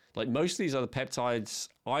most of these other peptides,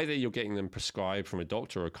 either you're getting them prescribed from a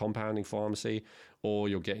doctor or a compounding pharmacy, or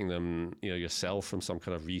you're getting them, you know, yourself from some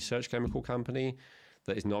kind of research chemical company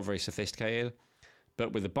that is not very sophisticated.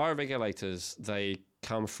 But with the bioregulators, they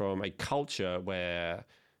come from a culture where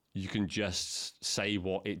you can just say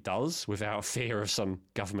what it does without fear of some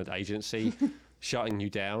government agency shutting you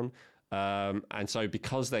down. And so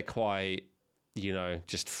because they're quite, you know,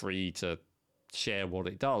 just free to share what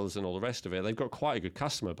it does and all the rest of it, they've got quite a good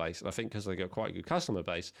customer base. And I think because they've got quite a good customer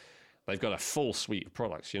base, they've got a full suite of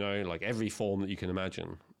products, you know, like every form that you can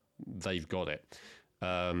imagine, they've got it.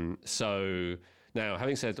 So now,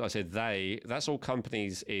 having said, that's all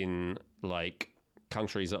companies in like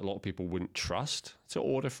countries that a lot of people wouldn't trust to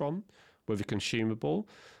order from with a consumable.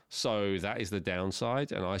 So that is the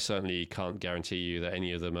downside. And I certainly can't guarantee you that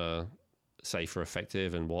any of them are safe or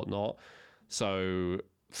effective and whatnot. So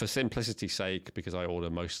for simplicity's sake, because I order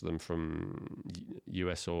most of them from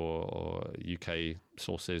US or UK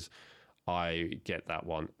sources, I get that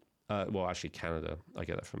one. Well, actually Canada. I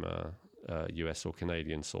get that from a US or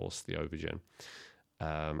Canadian source, the Ovogen.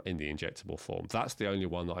 In the injectable form. That's the only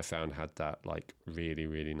one that I found had that like really,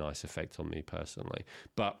 really nice effect on me personally.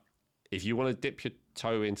 But if you want to dip your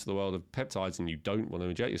toe into the world of peptides and you don't want to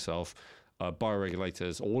inject yourself,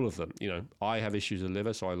 bioregulators, all of them, you know, I have issues with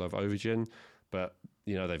liver, so I love Ovogen, but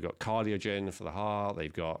you know, they've got Cardiogen for the heart,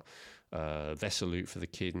 they've got Vesolute for the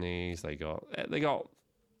kidneys, they got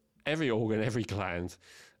every organ, every gland.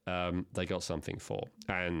 they got something for.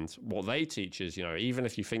 And what they teach is, even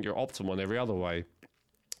if you think you're optimal in every other way,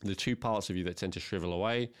 the two parts of you that tend to shrivel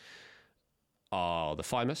away are the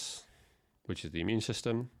thymus, which is the immune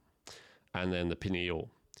system, and then the pineal,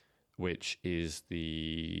 which is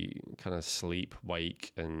the kind of sleep,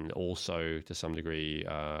 wake, and also to some degree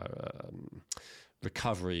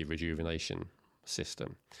recovery, rejuvenation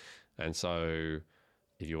system. And so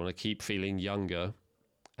if you want to keep feeling younger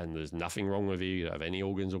and there's nothing wrong with you don't have any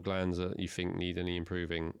organs or glands that you think need any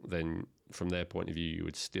improving, then from their point of view, you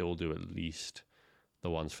would still do at least the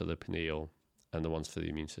ones for the pineal and the ones for the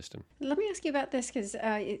immune system. Let me ask you about this, because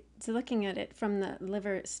looking at it from the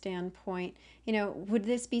liver standpoint, would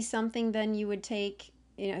this be something then you would take,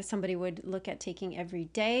 somebody would look at taking every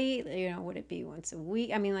day? Would it be once a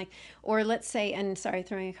week? I mean, or let's say, and sorry,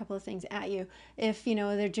 throwing a couple of things at you, if,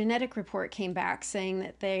 their genetic report came back saying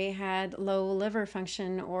that they had low liver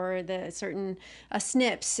function, or the certain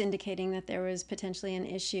SNPs indicating that there was potentially an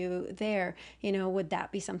issue there, would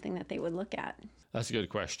that be something that they would look at? That's a good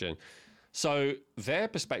question. So their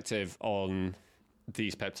perspective on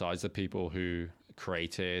these peptides, the people who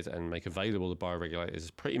created and make available the bioregulators,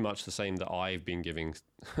 is pretty much the same that I've been giving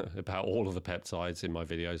about all of the peptides in my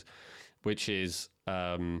videos, which is,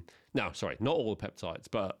 not all the peptides,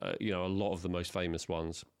 but, a lot of the most famous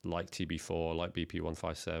ones like TB4, like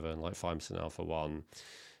BP157, like thymosin alpha-1,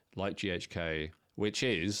 like GHK, which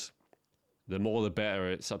is the more the better.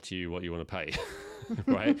 It's up to you what you want to pay,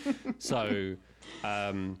 right? So,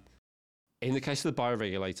 in the case of the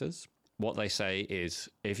bioregulators, what they say is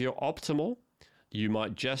if you're optimal, you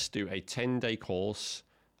might just do a 10-day course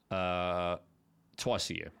twice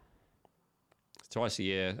a year. Twice a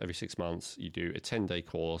year, every 6 months, you do a 10-day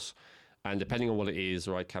course. And depending on what it is,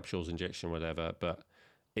 right, capsules, injection, whatever, but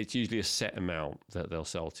it's usually a set amount that they'll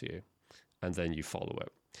sell to you. And then you follow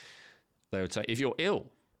it. They would say, if you're ill,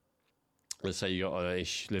 let's say you got a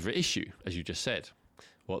liver issue, as you just said,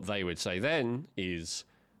 what they would say then is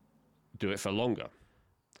do it for longer.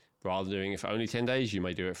 Rather than doing it for only 10 days, you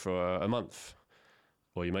may do it for a month.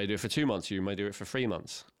 Or you may do it for 2 months, you may do it for 3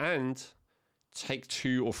 months. And take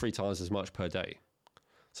 2 or 3 times as much per day.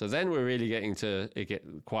 So then we're really getting to it get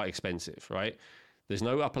quite expensive, right? There's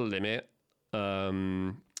no upper limit.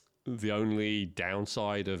 The only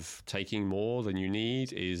downside of taking more than you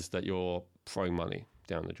need is that you're throwing money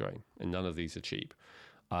down the drain. And none of these are cheap.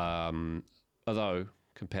 Although,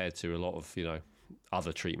 compared to a lot of,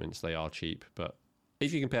 other treatments, they are cheap. But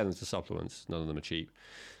if you compare them to supplements, none of them are cheap.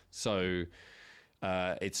 So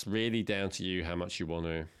it's really down to you how much you want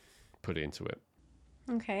to put into it.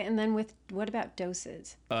 Okay, and then what about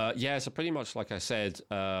doses? So pretty much like I said,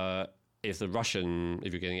 if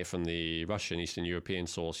you're getting it from the Russian, Eastern European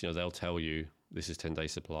source, they'll tell you this is 10-day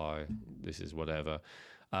supply, this is whatever.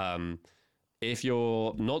 If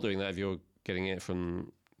you're not doing that, if you're getting it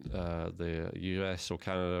from the US or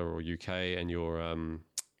Canada or UK, and you're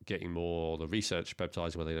getting more the research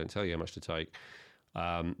peptides where they don't tell you how much to take,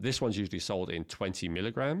 this one's usually sold in 20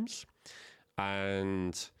 milligrams,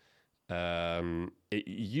 and it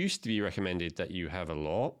used to be recommended that you have a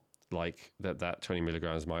lot, like that 20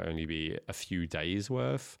 milligrams might only be a few days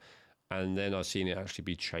worth, and then I've seen it actually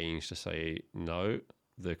be changed to say no,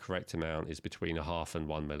 the correct amount is between 0.5 and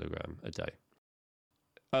 1 milligram a day.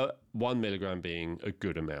 1 milligram being a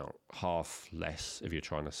good amount, half less if you're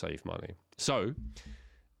trying to save money. So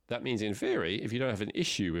that means, in theory, if you don't have an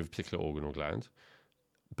issue with a particular organ or gland,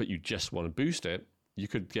 but you just want to boost it, you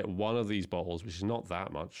could get one of these bottles, which is not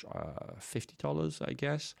that much, $50, I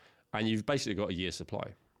guess, and you've basically got a year's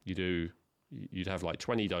supply. You'd have like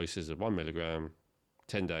 20 doses of 1 milligram,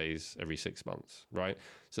 10 days every 6 months, right?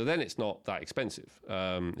 So then it's not that expensive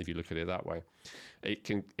if you look at it that way.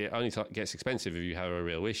 It only gets expensive if you have a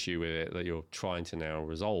real issue with it that you're trying to now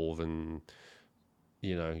resolve, and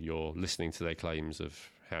you're listening to their claims of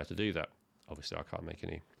how to do that. Obviously, I can't make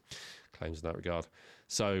any claims in that regard.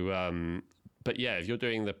 So, but yeah, if you're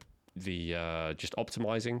doing the just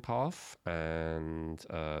optimizing path and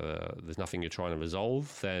there's nothing you're trying to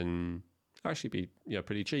resolve, then actually be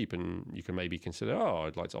pretty cheap, and you can maybe consider,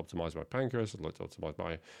 I'd like to optimize my pancreas, I'd like to optimize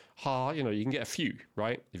my heart. You can get a few,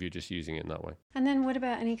 right, if you're just using it in that way. And then what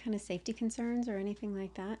about any kind of safety concerns or anything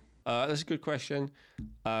like that? That's a good question.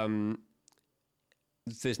 There's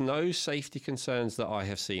no safety concerns that I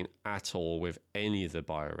have seen at all with any of the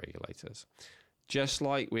bioregulators. Just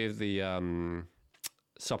like with the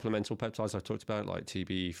supplemental peptides I talked about, like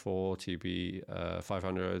TB4,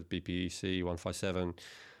 TB500, BPC 157,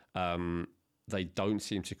 they don't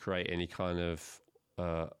seem to create any kind of,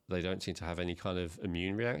 they don't seem to have any kind of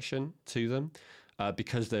immune reaction to them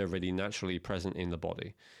because they're already naturally present in the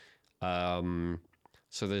body.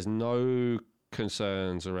 So there's no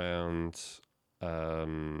concerns around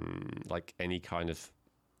like any kind of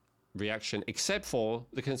reaction, except for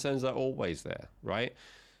the concerns that are always there, right?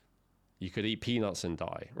 You could eat peanuts and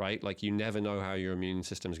die, right? Like you never know how your immune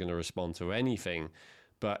system is going to respond to anything,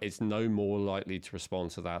 but it's no more likely to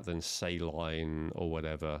respond to that than saline or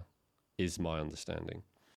whatever, is my understanding.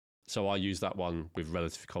 So I use that one with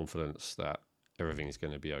relative confidence that everything is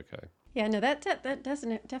going to be okay. Yeah, no, that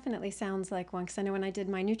definitely sounds like one. Because I know when I did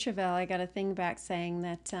my Nutrivel, I got a thing back saying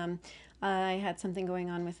that I had something going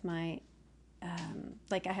on with my,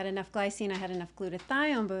 like I had enough glycine, I had enough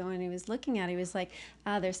glutathione, but when he was looking at it, he was like,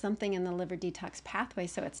 there's something in the liver detox pathway,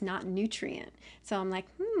 so it's not nutrient. So I'm like,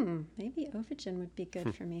 maybe Ovogen would be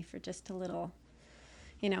good for me for just a little,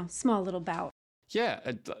 small little bout. Yeah,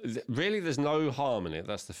 really, there's no harm in it.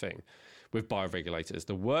 That's the thing with bioregulators.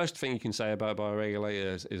 The worst thing you can say about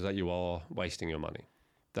bioregulators is that you are wasting your money.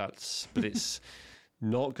 But it's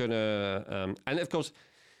not gonna. And of course,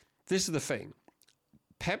 this is the thing.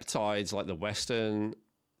 Peptides, like the Western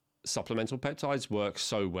supplemental peptides, work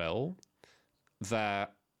so well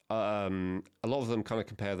that a lot of them kind of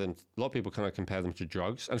compare them. A lot of people kind of compare them to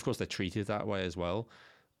drugs, and of course, they're treated that way as well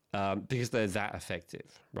because they're that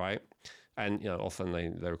effective, right? And often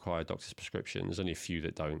they require doctor's prescription. There's only a few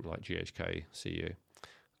that don't, like GHK, CU.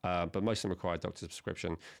 But most of them require doctor's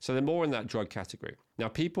prescription. So they're more in that drug category. Now,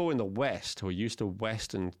 people in the West who are used to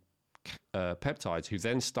Western peptides who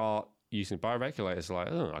then start using bioregulators are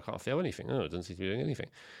like, I can't feel anything. It doesn't seem to be doing anything.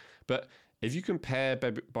 But if you compare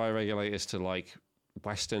bioregulators to like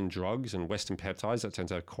Western drugs and Western peptides that tend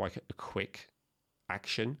to have quite a quick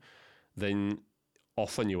action, then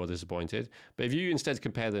often you are disappointed. But if you instead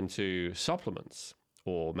compare them to supplements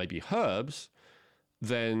or maybe herbs,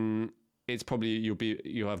 then it's probably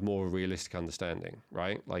you'll have more realistic understanding,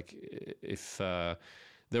 right? Like if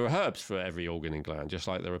there are herbs for every organ and gland, just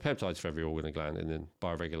like there are peptides for every organ and gland in the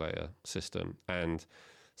bioregulator system. And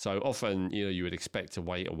so often, you would expect to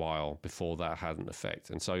wait a while before that had an effect.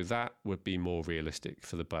 And so that would be more realistic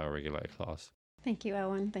for the bioregulator class. Thank you,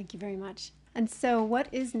 Owen. Thank you very much. And so what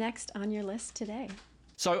is next on your list today?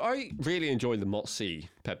 So I really enjoyed the MOTS-c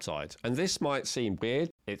peptide. And this might seem weird.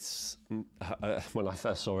 It's, when I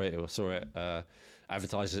first saw it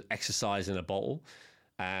advertised as exercise in a bottle.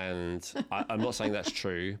 And I'm not saying that's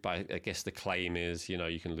true, but I guess the claim is,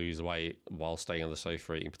 you can lose weight while staying on the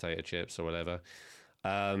sofa eating potato chips or whatever.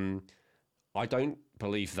 I don't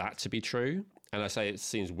believe that to be true. And I say it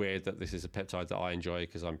seems weird that this is a peptide that I enjoy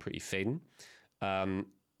because I'm pretty thin.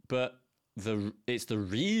 But it's the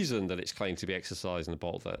reason that it's claimed to be exercise in the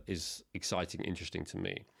bottle that is exciting and interesting to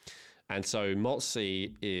me. And so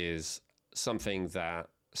MOTS-c is something that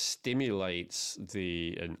stimulates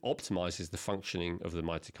and optimizes the functioning of the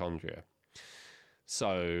mitochondria.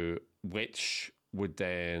 So, which would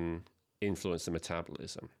then influence the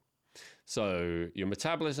metabolism. So your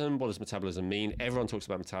metabolism, what does metabolism mean? Everyone talks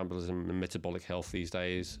about metabolism and metabolic health these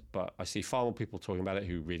days, but I see far more people talking about it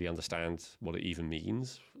who really understand what it even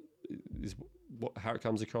means, is how it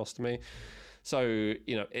comes across to me. So,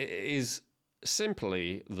 it is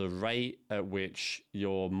simply the rate at which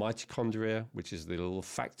your mitochondria, which is the little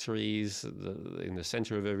factories in the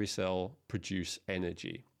center of every cell, produce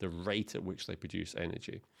energy, the rate at which they produce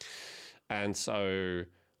energy. And so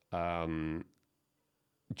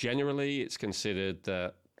generally it's considered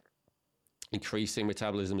that increasing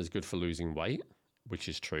metabolism is good for losing weight, which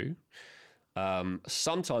is true.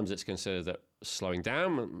 Sometimes it's considered that slowing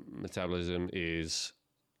down metabolism is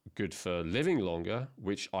good for living longer,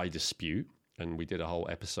 which I dispute. And we did a whole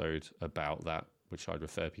episode about that, which I'd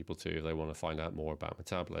refer people to if they want to find out more about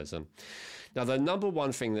metabolism. Now, the number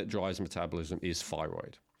one thing that drives metabolism is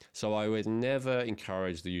thyroid. So I would never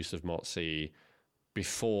encourage the use of MOTS-c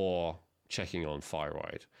before checking on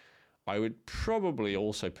thyroid. I would probably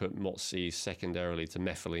also put MOTS-c secondarily to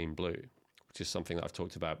methylene blue, which is something that I've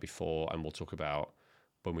talked about before and we'll talk about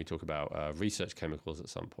when we talk about research chemicals at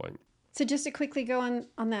some point. So just to quickly go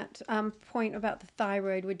on that point about the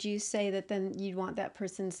thyroid, would you say that then you'd want that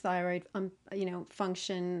person's thyroid,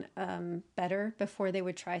 function better before they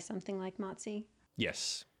would try something like MOTS-c?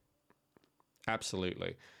 Yes,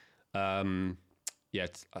 absolutely. I'm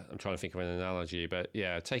trying to think of an analogy, but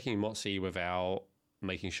yeah, taking MOTS-c without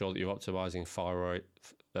making sure that you're optimizing thyroid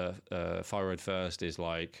first is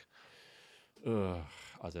like,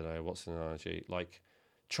 I don't know, what's the analogy? Like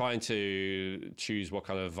trying to choose what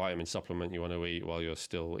kind of vitamin supplement you want to eat while you're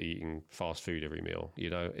still eating fast food every meal.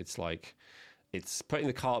 It's like, it's putting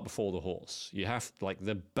the cart before the horse. You have, like,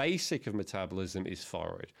 the basic of metabolism is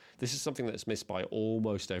thyroid. This is something that's missed by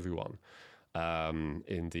almost everyone.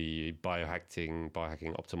 in the biohacking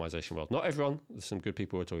optimization world. Not everyone. There's some good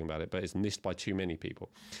people who are talking about it, but it's missed by too many people.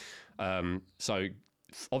 So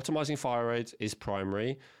optimizing thyroid is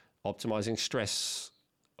primary. Optimizing stress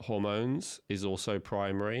hormones is also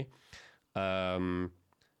primary. Then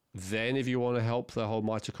if you want to help the whole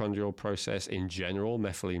mitochondrial process in general,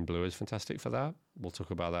 methylene blue is fantastic for that. We'll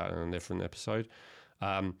talk about that in a different episode.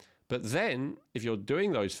 But then if you're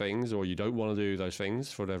doing those things, or you don't want to do those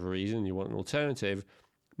things for whatever reason, you want an alternative,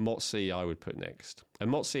 MOTS-C I would put next. And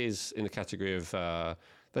MOTS-C is in the category of,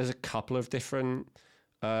 there's a couple of different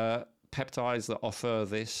peptides that offer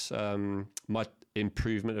this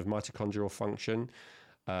improvement of mitochondrial function.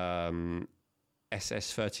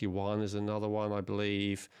 SS31 is another one, I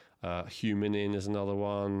believe. Humanin is another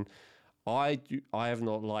one. I have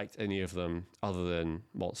not liked any of them other than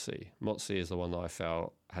MOTS-C. MOTS-C is the one that I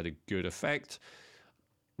felt had a good effect.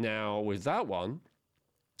 Now, with that one,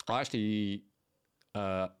 I actually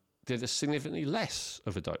did a significantly less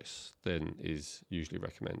of a dose than is usually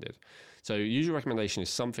recommended. So usual recommendation is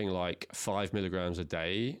something like 5 milligrams a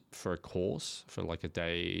day for a course, for like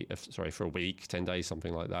for a week, 10 days,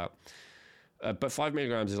 something like that. But 5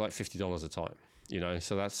 milligrams is like $50 a time,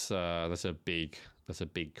 so that's a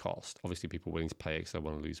big cost. Obviously, people are willing to pay it because they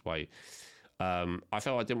want to lose weight. I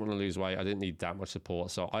felt I didn't want to lose weight. I didn't need that much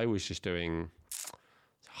support. So I was just doing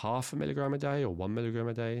 0.5 milligram a day or 1 milligram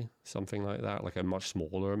a day, something like that, like a much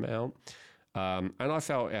smaller amount. And I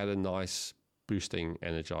felt it had a nice boosting,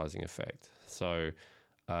 energizing effect. So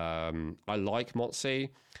I like MOTS-C.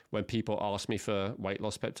 When people ask me for weight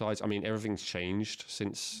loss peptides, I mean, everything's changed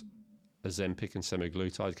since Ozempic and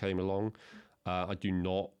semaglutide came along. I do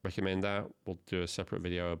not recommend that. We'll do a separate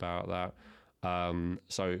video about that.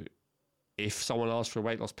 So if someone asks for a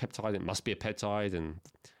weight loss peptide, it must be a peptide, and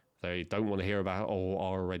they don't want to hear about it or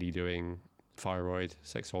are already doing thyroid,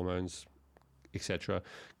 sex hormones, etc.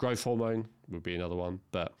 Growth hormone would be another one.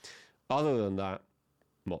 But other than that,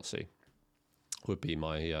 MOTS-C would be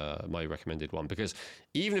my recommended one, because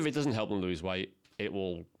even if it doesn't help them lose weight, it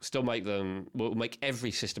will still make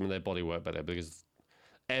every system in their body work better, because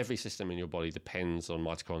every system in your body depends on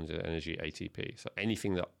mitochondrial energy, ATP. So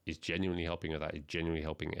anything that is genuinely helping with that is genuinely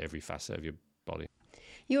helping every facet of your body.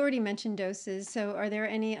 You already mentioned doses. So are there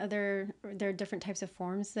there are different types of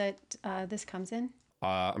forms that this comes in?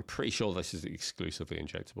 I'm pretty sure this is exclusively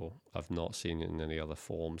injectable. I've not seen it in any other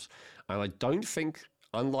forms. And I don't think,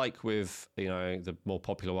 unlike with the more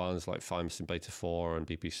popular ones like thymosin beta-4 and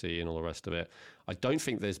BPC and all the rest of it, I don't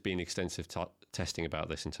think there's been extensive testing about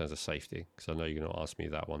this in terms of safety, because I know you're going to ask me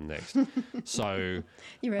that one next. So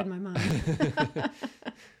you read my mind.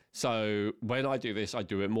 So when I do this, I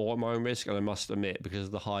do it more at my own risk, and I must admit, because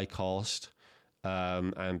of the high cost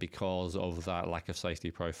and because of that lack of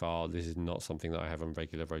safety profile, this is not something that I have on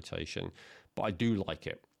regular rotation, but I do like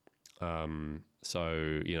it.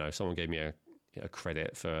 So if someone gave me a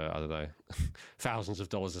credit for, I don't know, thousands of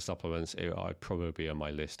dollars of supplements, I'd probably be on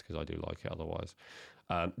my list, because I do like it otherwise.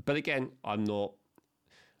 But again, I'm not,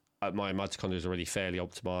 my mitochondria is already fairly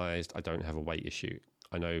optimized. I don't have a weight issue.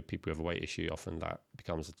 I know people who have a weight issue, often that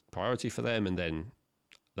becomes a priority for them, and then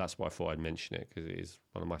that's why I thought I'd mention it, because it is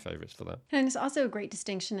one of my favorites for that. And it's also a great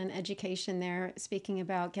distinction and education there, speaking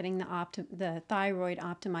about getting the thyroid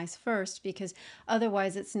optimized first, because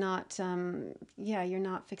otherwise it's not, you're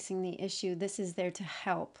not fixing the issue. This is there to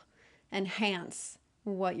help enhance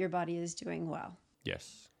what your body is doing well.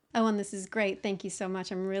 Yes. Oh, and this is great. Thank you so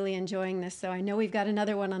much. I'm really enjoying this. So I know we've got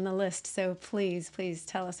another one on the list. So please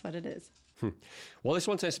tell us what it is. Well, this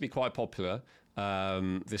one tends to be quite popular.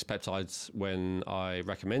 This peptides, when I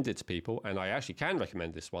recommend it to people, and I actually can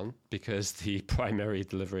recommend this one because the primary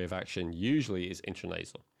delivery of action usually is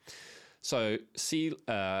intranasal. So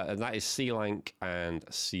and that is C-Lank and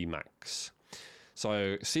Semax.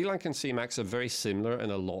 So C-Lank and Semax are very similar in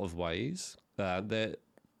a lot of ways. They're,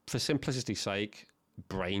 for simplicity's sake,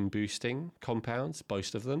 brain boosting compounds,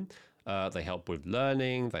 both of them. They help with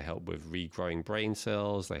learning, they help with regrowing brain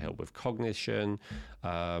cells, they help with cognition,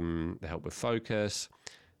 they help with focus.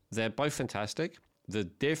 They're both fantastic. The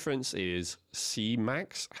difference is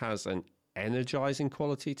Semax has an energizing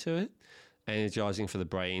quality to it, energizing for the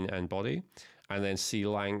brain and body, and then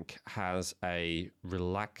C-Lank has a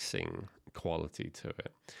relaxing quality to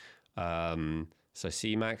it. So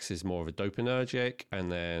Semax is more of a dopaminergic,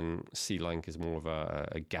 and then C-Lank is more of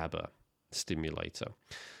a GABA stimulator.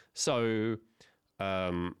 So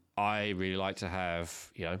I really like to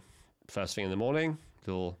have, first thing in the morning, a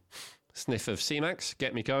little sniff of Semax,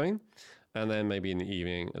 get me going, and then maybe in the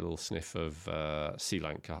evening, a little sniff of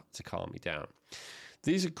C-Lank to calm me down.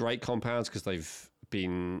 These are great compounds because they've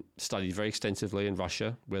been studied very extensively in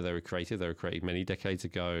Russia, where they were created. They were created many decades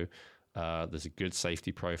ago. There's a good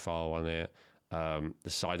safety profile on it. The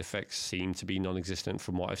side effects seem to be non-existent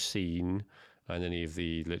from what I've seen and any of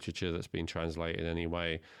the literature that's been translated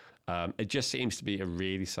anyway. It just seems to be a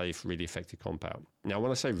really safe, really effective compound. Now, when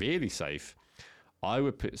I say really safe, I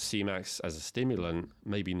would put Semax as a stimulant,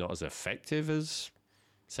 maybe not as effective as,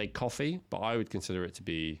 say, coffee, but I would consider it to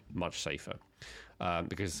be much safer.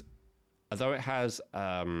 Because although it has,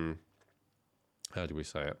 how do we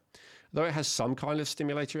say it? Though it has some kind of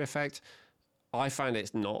stimulatory effect, I find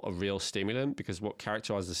it's not a real stimulant, because what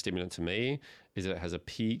characterizes a stimulant to me is that it has a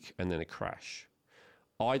peak and then a crash.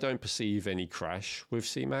 I don't perceive any crash with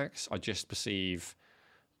Semax. I just perceive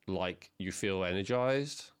like you feel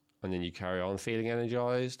energized and then you carry on feeling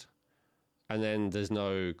energized. And then there's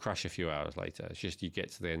no crash a few hours later. It's just you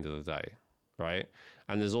get to the end of the day, right?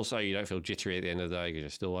 And there's also, you don't feel jittery at the end of the day because you're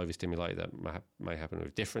still overstimulated. That may happen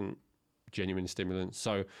with different genuine stimulants.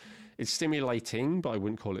 So it's stimulating, but I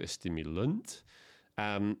wouldn't call it a stimulant.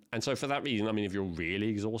 And so for that reason, I mean, if you're really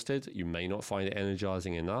exhausted, you may not find it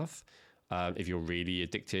energizing enough. If you're really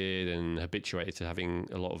addicted and habituated to having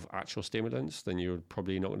a lot of actual stimulants, then you're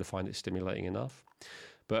probably not going to find it stimulating enough.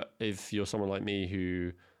 But if you're someone like me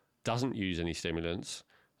who doesn't use any stimulants,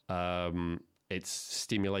 it's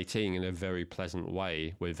stimulating in a very pleasant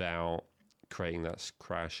way without creating that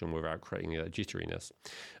crash and without creating that jitteriness.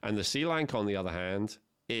 And the C-Lank, on the other hand,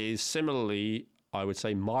 is similarly, I would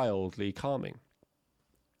say, mildly calming.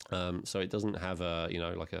 So it doesn't have a,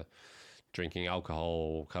 like a drinking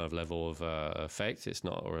alcohol kind of level of effect. It's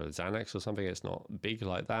not, or a Xanax or something. It's not big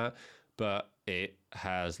like that, but it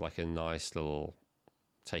has like a nice little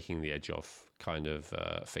taking the edge off kind of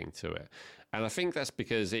thing to it. And I think that's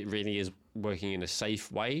because it really is working in a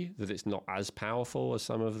safe way, that it's not as powerful as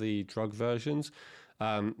some of the drug versions.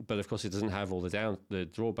 But of course, it doesn't have all the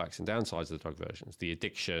drawbacks and downsides of the drug versions: the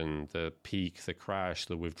addiction, the peak, the crash,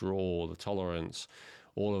 the withdrawal, the tolerance,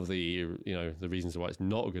 all of the the reasons why it's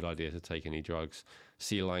not a good idea to take any drugs.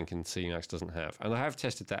 C-Lank and Semax doesn't have, and I have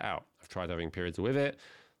tested that out. I've tried having periods with it,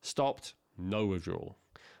 stopped, no withdrawal.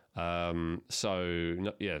 So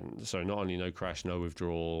not only no crash, no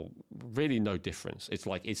withdrawal, really no difference. It's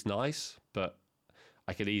like, it's nice, but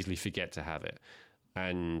I could easily forget to have it.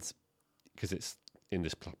 And because it's in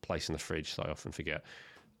this place in the fridge, so I often forget.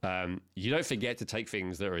 You don't forget to take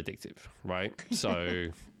things that are addictive, right? So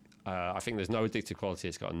I think there's no addictive quality.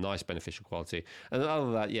 It's got a nice beneficial quality. And other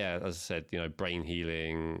than that, yeah, as I said, brain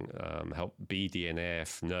healing, help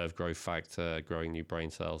BDNF, nerve growth factor, growing new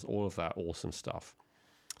brain cells, all of that awesome stuff.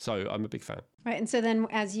 So I'm a big fan. Right. And so then,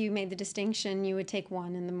 as you made the distinction, you would take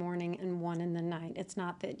one in the morning and one in the night. It's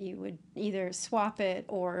not that you would either swap it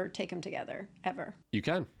or take them together ever. You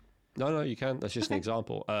can. No, you can. That's just an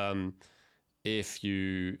example. If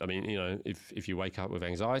you wake up with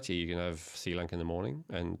anxiety, you can have C-Lank in the morning.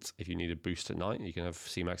 And if you need a boost at night, you can have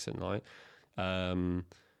Semax at night.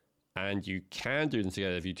 And you can do them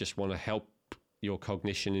together if you just want to help your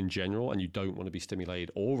cognition in general and you don't want to be stimulated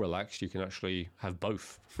or relaxed. You can actually have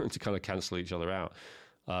both to kind of cancel each other out.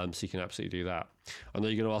 So you can absolutely do that. I know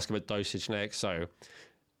you're going to ask about dosage next. So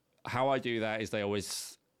how I do that is they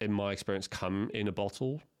always, in my experience, come in a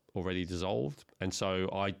bottle already dissolved. And so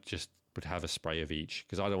I just would have a spray of each,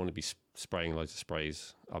 because I don't want to be spraying loads of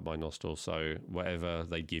sprays up my nostrils. So whatever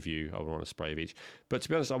they give you, I would want a spray of each. But to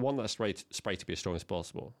be honest, I want that spray to be as strong as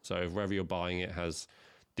possible. So if wherever you're buying it has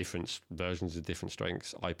different versions of different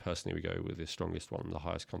strengths, I personally would go with the strongest one, the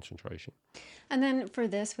highest concentration. And then for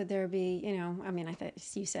this, would there be, I thought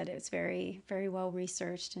you said it's very, very well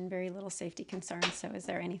researched and very little safety concerns. So is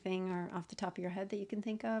there anything or off the top of your head that you can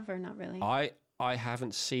think of, or not really? I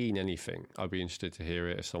haven't seen anything. I'd be interested to hear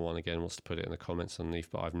it if someone again wants to put it in the comments underneath,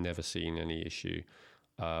 but I've never seen any issue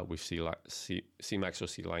with Semax or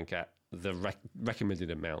C-Lank at the recommended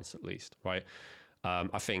amounts, at least, right?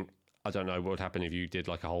 I don't know what would happen if you did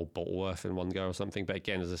like a whole bottle worth in one go or something. But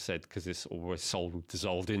again, as I said, because it's always sold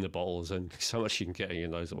dissolved in the bottles and so much you can get in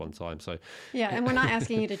those at one time. So yeah, and we're not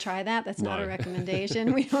asking you to try that. That's not a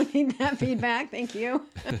recommendation. We don't need that feedback. Thank you.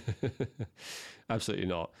 Absolutely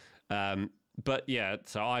not. But yeah,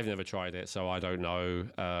 so I've never tried it, so I don't know.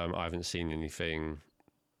 I haven't seen anything.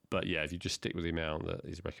 But yeah, if you just stick with the amount that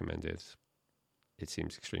is recommended, it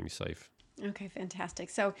seems extremely safe. Okay, fantastic.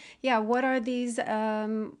 So yeah, what are these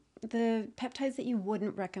the peptides that you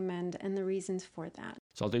wouldn't recommend and the reasons for that?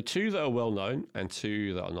 So I'll do two that are well known and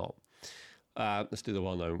two that are not. Let's do the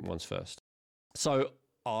well known ones first. So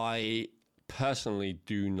I personally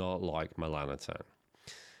do not like melanotan.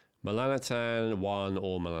 Melanotan 1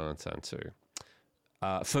 or melanotan 2.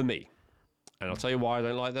 For me. And I'll tell you why I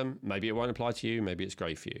don't like them. Maybe it won't apply to you. Maybe it's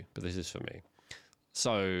great for you. But this is for me.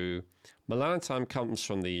 So melanotan comes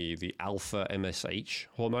from the alpha MSH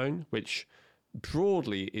hormone, which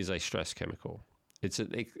broadly is a stress chemical. It's an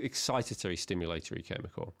excitatory stimulatory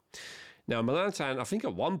chemical. Now, melanotan, I think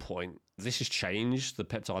at one point, this has changed. The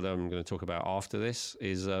peptide I'm going to talk about after this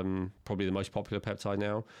is probably the most popular peptide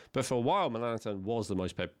now. But for a while, melanotan was the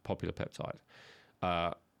most popular peptide.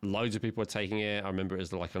 Loads of people were taking it. I remember it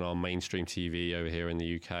was like on our mainstream TV over here in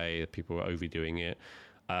the UK. People were overdoing it.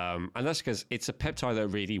 And that's because it's a peptide that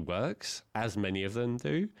really works, as many of them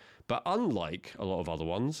do. But unlike a lot of other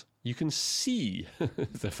ones, you can see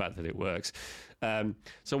the fact that it works.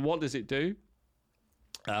 So what does it do?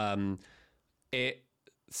 It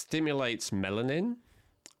stimulates melanin,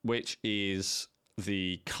 which is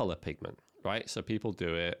the color pigment, right? So people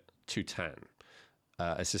do it to tan.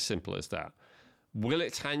 It's as simple as that. Will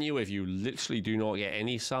it tan you if you literally do not get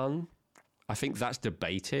any sun? I think that's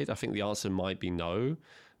debated. I think the answer might be no.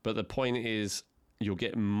 But the point is, you'll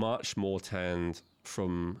get much more tanned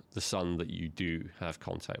from the sun that you do have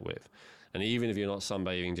contact with. And even if you're not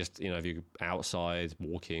sunbathing, just, if you're outside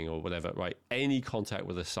walking or whatever, right, any contact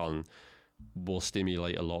with the sun will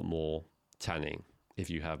stimulate a lot more tanning if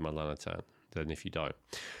you have melanotan than if you don't.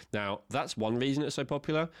 Now, that's one reason it's so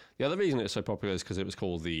popular. The other reason it's so popular is because it was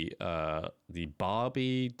called the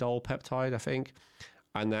Barbie doll peptide, I think.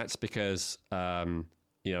 And that's because,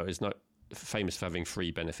 it's not famous for having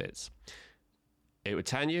 3 benefits. It would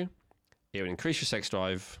tan you, it would increase your sex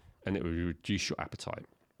drive, and it would reduce your appetite.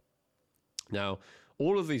 Now,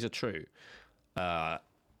 all of these are true,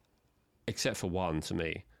 except for one to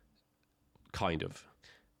me, kind of.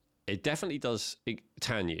 It definitely does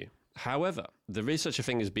tan you. However, there is such a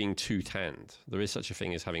thing as being too tanned. There is such a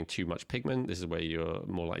thing as having too much pigment. This is where you're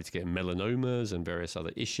more likely to get melanomas and various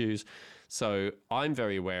other issues. So I'm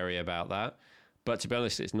very wary about that. But to be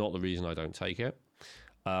honest, it's not the reason I don't take it.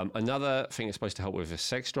 Another thing it's supposed to help with is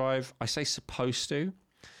sex drive. I say supposed to.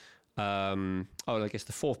 I guess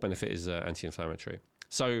the fourth benefit is anti-inflammatory.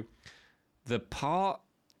 So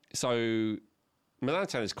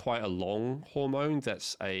melanotan is quite a long hormone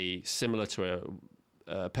that's similar to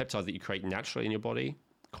a peptide that you create naturally in your body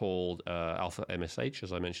called alpha MSH,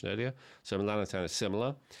 as I mentioned earlier. So melanotan is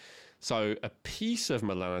similar. So a piece of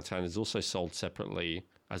melanotan is also sold separately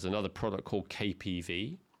as another product called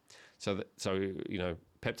KPV. So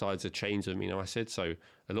peptides are chains of amino acids. So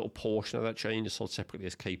a little portion of that chain is sold separately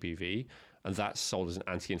as KPV, and that's sold as an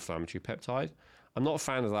anti-inflammatory peptide. I'm not a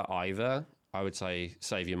fan of that either. I would say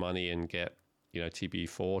save your money and get, TB4,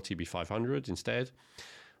 TB500 instead.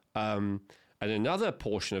 And another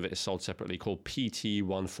portion of it is sold separately called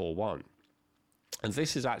PT141. And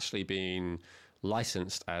this is actually being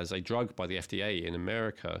licensed as a drug by the FDA in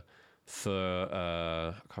America for,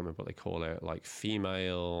 I can't remember what they call it, like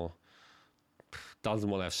female, doesn't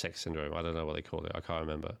want to have sex syndrome. I don't know what they call it. I can't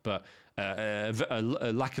remember. But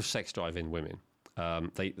a lack of sex drive in women.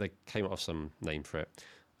 They came up with some name for it,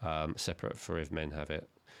 separate for if men have it.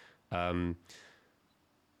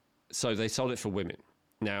 So they sold it for women.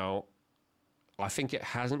 Now, I think it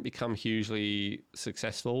hasn't become hugely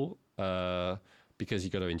successful because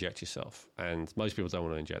you've got to inject yourself. And most people don't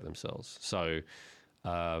want to inject themselves. So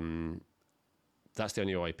that's the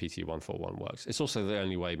only way PT141 works. It's also the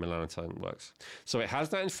only way melanotan works. So it has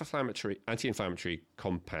that anti-inflammatory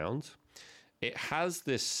compound. It has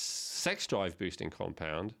this sex drive boosting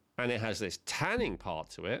compound, and it has this tanning part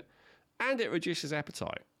to it, and it reduces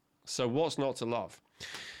appetite. So what's not to love?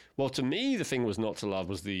 Well, to me, the thing was not to love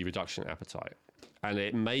was the reduction in appetite. And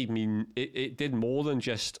it made me, it did more than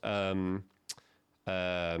just reduce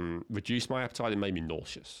my appetite. It made me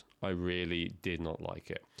nauseous. I really did not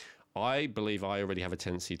like it. I believe I already have a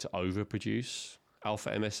tendency to overproduce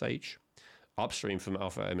alpha MSH. Upstream from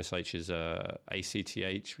alpha MSH is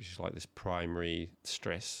ACTH, which is like this primary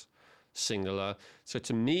stress signaler. So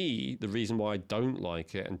to me, the reason why I don't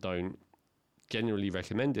like it and don't generally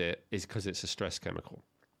recommend it is because it's a stress chemical.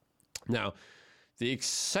 Now, the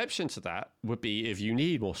exception to that would be if you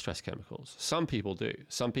need more stress chemicals. Some people do.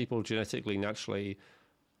 Some people genetically naturally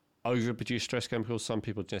overproduce stress chemicals. Some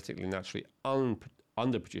people genetically naturally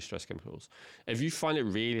underproduce stress chemicals. If you find it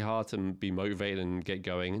really hard to be motivated and get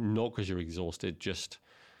going, not because you're exhausted, just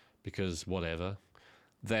because whatever,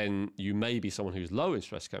 then you may be someone who's low in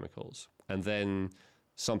stress chemicals. And then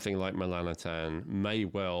something like melanotan may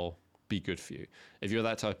well be good for you. If you're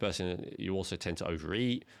that type of person, you also tend to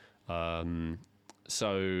overeat. And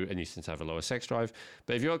you tend to have a lower sex drive.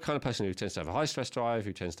 But if you're the kind of person who tends to have a high stress drive,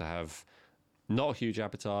 who tends to have not a huge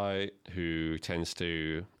appetite, who tends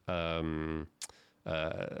to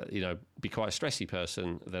be quite a stressy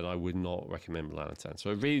person, then I would not recommend melanotan.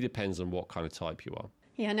 So it really depends on what kind of type you are.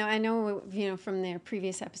 Yeah, no, I know, from their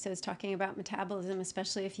previous episodes talking about metabolism,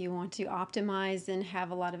 especially if you want to optimize and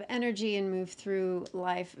have a lot of energy and move through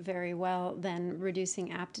life very well, then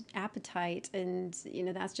reducing appetite, and,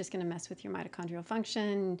 that's just going to mess with your mitochondrial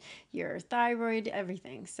function, your thyroid,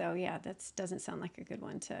 everything. So yeah, that doesn't sound like a good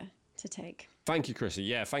one to take. Thank you, Chrissy.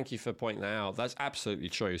 Yeah, thank you for pointing that out. That's absolutely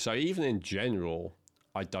true. So even in general,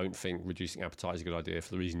 I don't think reducing appetite is a good idea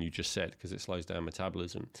for the reason you just said, because it slows down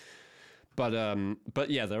metabolism. But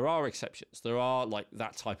yeah, there are exceptions. There are like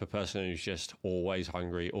that type of person who's just always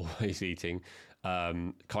hungry, always eating,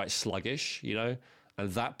 quite sluggish, and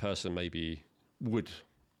that person maybe would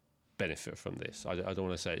benefit from this. I don't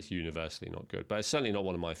want to say it's universally not good, but it's certainly not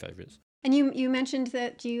one of my favorites. And you mentioned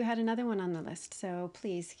that you had another one on the list, so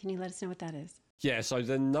please, can you let us know what that is? Yeah, so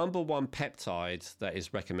the number one peptide that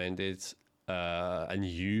is recommended and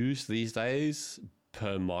used these days,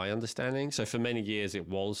 per my understanding. So for many years it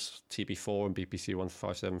was TB4 and BPC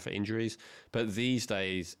 157 for injuries, but these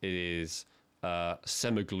days it is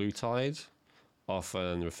semaglutide,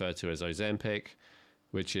 often referred to as Ozempic,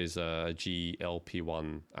 which is a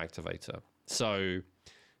GLP-1 activator. So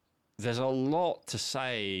there's a lot to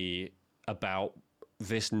say about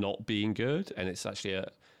this not being good, and it's actually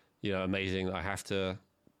amazing that I have to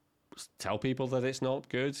tell people that it's not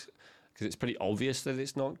good, because it's pretty obvious that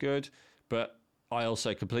it's not good, but I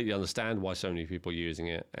also completely understand why so many people are using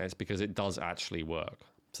it, and it's because it does actually work.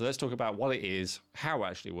 So let's talk about what it is, how it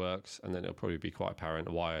actually works, and then it'll probably be quite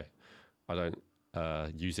apparent why I don't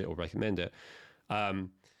use it or recommend it.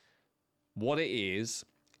 What it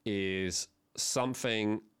is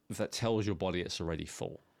something that tells your body it's already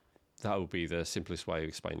full. That would be the simplest way of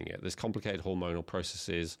explaining it. There's complicated hormonal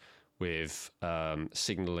processes with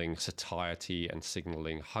signaling satiety and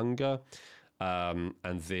signaling hunger, and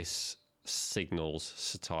this signals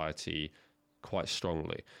satiety quite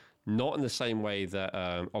strongly. Not in the same way that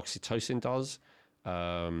oxytocin does.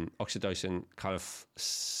 Oxytocin kind of,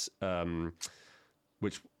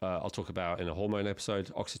 which I'll talk about in a hormone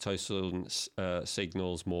episode. Oxytocin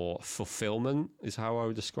signals more fulfillment, is how I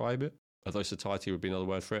would describe it. Although satiety would be another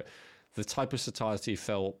word for it. The type of satiety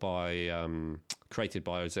felt by created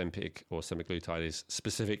by Ozempic or semaglutide is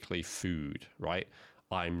specifically food, right?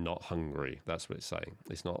 I'm not hungry. That's what it's saying.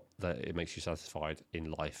 It's not that it makes you satisfied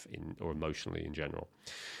in life or emotionally in general.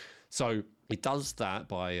 So it does that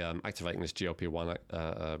by activating this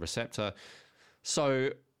GLP-1 receptor. So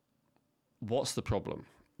what's the problem?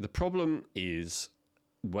 The problem is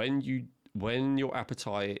when your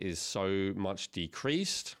appetite is so much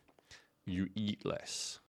decreased, you eat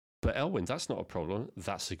less. But Elwyn, that's not a problem.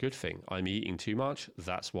 That's a good thing. I'm eating too much.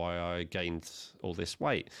 That's why I gained all this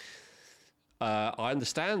weight. I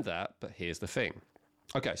understand that, but here's the thing.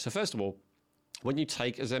 Okay, so first of all, when you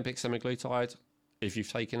take Ozempic semaglutide, if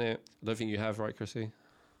you've taken it, I don't think you have, right, Chrissy?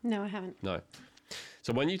 No, I haven't. No.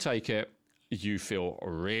 So when you take it, you feel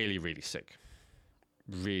really, really sick.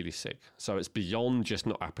 Really sick. So it's beyond just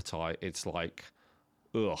not appetite. It's like,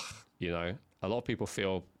 ugh, A lot of people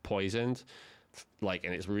feel poisoned,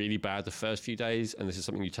 and it's really bad the first few days, and this is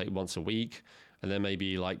something you take once a week. And then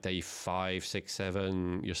maybe like day 5, 6,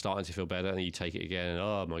 7, you're starting to feel better, and you take it again, and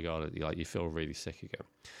oh my God, you feel really sick again.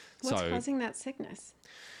 What's causing that sickness?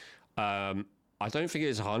 I don't think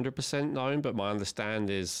it's 100% known, but my understanding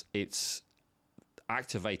is it's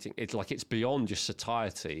activating. It's like it's beyond just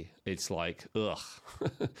satiety. It's like, ugh,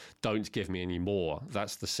 don't give me any more.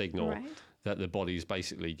 That's the signal that the body's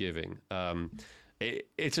basically giving.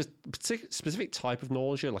 It's a specific type of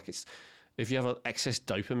nausea. If you have an excess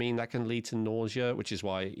dopamine, that can lead to nausea, which is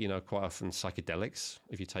why, quite often psychedelics,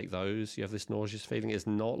 if you take those, you have this nauseous feeling. It's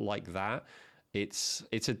not like that. It's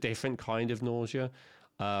a different kind of nausea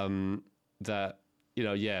that,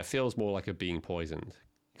 feels more like a being poisoned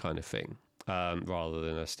kind of thing rather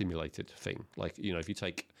than a stimulated thing. If you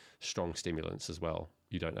take strong stimulants as well,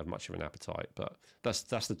 you don't have much of an appetite, but that's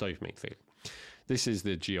the dopamine feeling. This is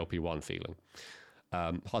the GLP-1 feeling.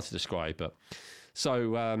 Hard to describe, but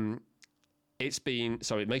so...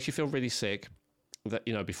 it makes you feel really sick. That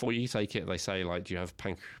before you take it, they say do you have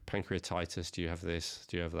pancreatitis? Do you have this?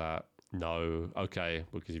 Do you have that? No. Okay,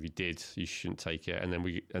 because if you did, you shouldn't take it. And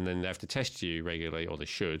then they have to test you regularly, or they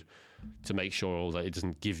should, to make sure that it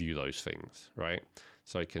doesn't give you those things, right?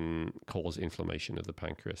 So it can cause inflammation of the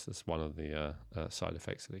pancreas. That's one of the side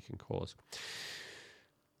effects that it can cause.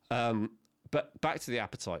 But back to the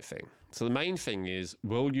appetite thing. So the main thing is,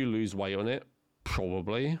 will you lose weight on it?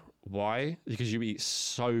 Probably. Why? Because you eat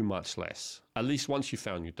so much less, at least once you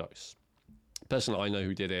found your dose. Person I know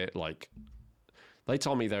who did it, They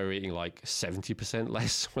told me they were eating like 70%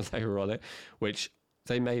 less when they were on it, which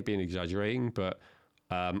they may have been exaggerating, but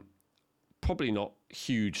probably not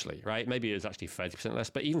hugely, right? Maybe it was actually 30% less,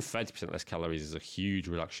 but even 30% less calories is a huge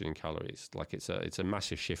reduction in calories. Like it's a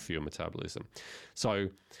massive shift for your metabolism. So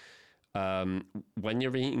when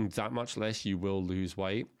you're eating that much less, you will lose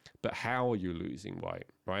weight. But how are you losing weight,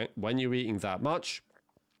 right? When you're eating that much,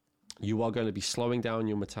 you are going to be slowing down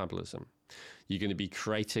your metabolism. You're going to be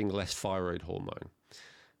creating less thyroid hormone.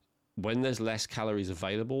 When there's less calories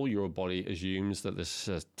available, your body assumes that there's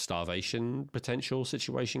a starvation potential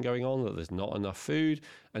situation going on, that there's not enough food,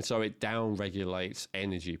 and so it down-regulates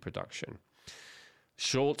energy production.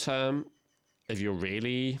 Short term, if you're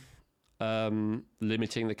really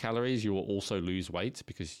limiting the calories, you will also lose weight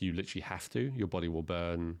because you literally have to. Your body will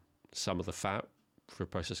burn some of the fat for a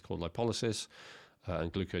process called lipolysis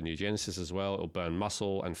and gluconeogenesis as well. It'll burn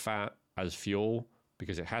muscle and fat as fuel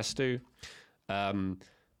because it has to.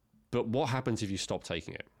 But what happens if you stop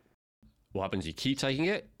taking it? What happens if you keep taking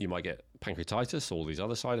it? You might get pancreatitis, all these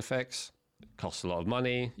other side effects. It costs a lot of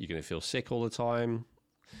money. You're going to feel sick all the time.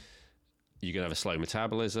 You're going to have a slow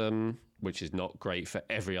metabolism, which is not great for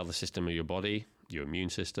every other system of your body, your immune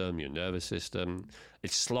system, your nervous system.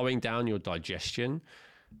 It's slowing down your digestion,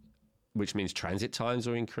 which means transit times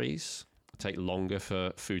will increase. It'll take longer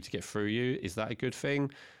for food to get through you. Is that a good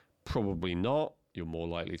thing? Probably not. You're more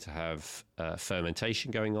likely to have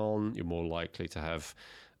fermentation going on. You're more likely to have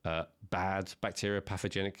bad bacteria,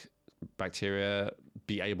 pathogenic bacteria,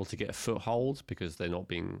 be able to get a foothold because they're not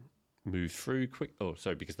being moved through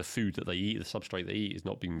because the food that they eat, the substrate they eat, is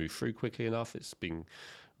not being moved through quickly enough. It's been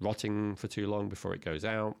rotting for too long before it goes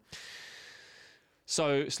out.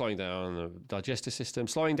 So slowing down the digestive system,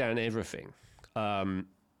 slowing down everything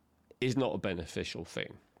is not a beneficial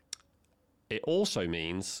thing. It also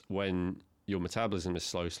means when your metabolism is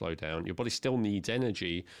slow down, your body still needs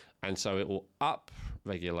energy, and so it will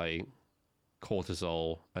up-regulate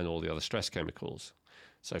cortisol and all the other stress chemicals.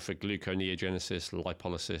 So for gluconeogenesis,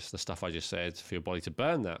 lipolysis, the stuff I just said, for your body to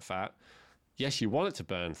burn that fat, yes, you want it to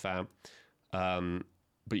burn fat,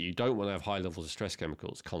 but you don't want to have high levels of stress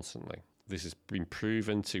chemicals constantly. This has been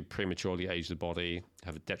proven to prematurely age the body,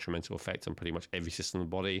 have a detrimental effect on pretty much every system of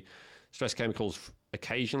the body. Stress chemicals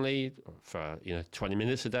occasionally for 20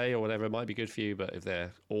 minutes a day or whatever might be good for you, but if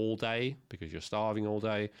they're all day because you're starving all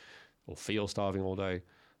day or feel starving all day,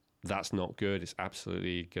 that's not good. It's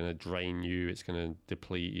absolutely going to drain you. It's going to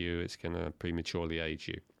deplete you. It's going to prematurely age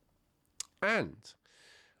you. And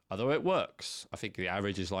although it works, I think the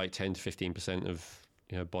average is like 10 to 15%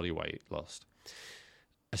 of body weight lost.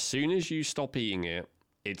 As soon as you stop eating it,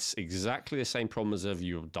 it's exactly the same problem as if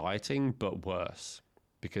you're dieting, but worse.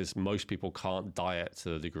 Because most people can't diet to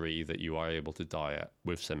the degree that you are able to diet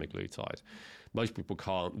with semaglutide. Most people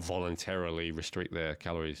can't voluntarily restrict their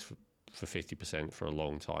calories for 50% for a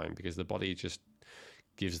long time because the body just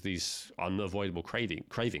gives these unavoidable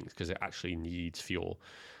cravings because it actually needs fuel.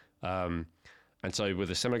 And so with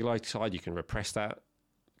the semaglutide, you can repress that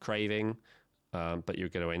craving, but you're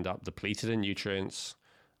going to end up depleted in nutrients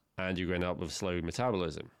and you're going to end up with slow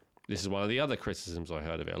metabolism. This is one of the other criticisms I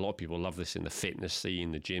heard of it. A lot of people love this in the fitness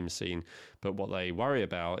scene, the gym scene, but what they worry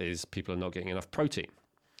about is people are not getting enough protein.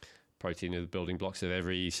 Protein is the building blocks of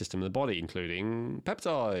every system of the body, including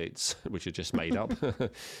peptides, which are just made up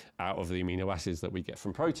out of the amino acids that we get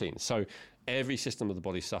from protein. So every system of the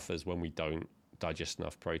body suffers when we don't digest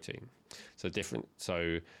enough protein.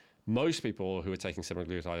 So most people who are taking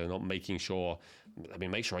semaglutide are not making sure,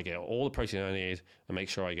 make sure I get all the protein I need and make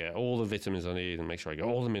sure I get all the vitamins I need and make sure I get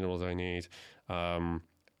all the minerals I need. And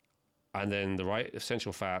then the right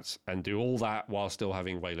essential fats and do all that while still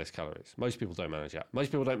having way less calories. Most people don't manage that.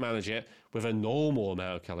 Most people don't manage it with a normal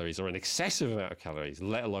amount of calories or an excessive amount of calories,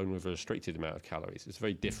 let alone with a restricted amount of calories. It's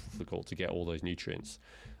very difficult to get all those nutrients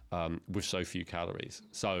with so few calories.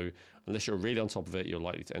 So unless you're really on top of it, you're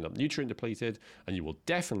likely to end up nutrient depleted, and you will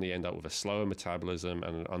definitely end up with a slower metabolism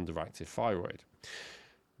and an underactive thyroid.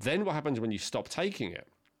 Then what happens when you stop taking it?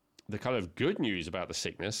 The kind of good news about the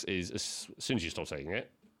sickness is as soon as you stop taking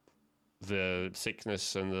it, the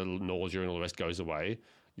sickness and the nausea and all the rest goes away.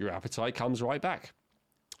 Your appetite comes right back.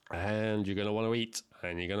 And you're going to want to eat,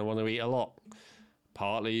 and you're going to want to eat a lot.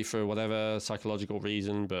 Partly for whatever psychological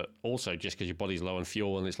reason, but also just because your body's low on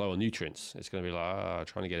fuel and it's low on nutrients. It's going to be like,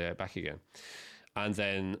 trying to get it back again. And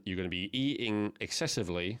then you're going to be eating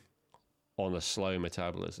excessively on a slow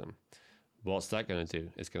metabolism. What's that going to do?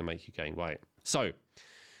 It's going to make you gain weight. So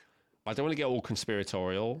I don't want to get all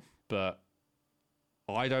conspiratorial, but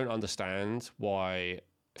I don't understand why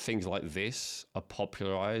things like this are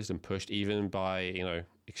popularized and pushed even by,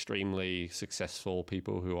 extremely successful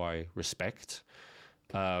people who I respect.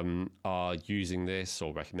 are using this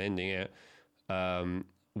or recommending it,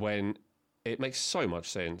 when it makes so much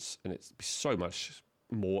sense and it's so much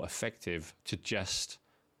more effective to just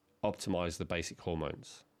optimize the basic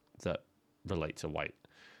hormones that relate to weight,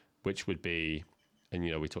 which would be, and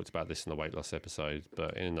we talked about this in the weight loss episode,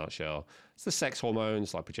 but in a nutshell, it's the sex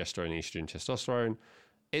hormones like progesterone, estrogen, testosterone,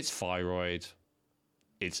 it's thyroid,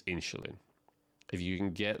 it's insulin. If you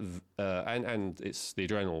can get, and it's the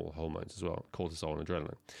adrenal hormones as well, cortisol and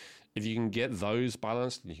adrenaline. If you can get those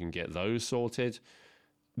balanced and you can get those sorted,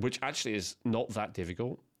 which actually is not that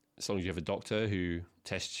difficult, as long as you have a doctor who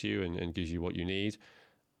tests you and gives you what you need,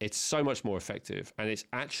 it's so much more effective and it's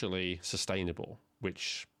actually sustainable,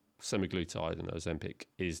 which semaglutide and Ozempic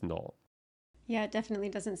is not. Yeah, it definitely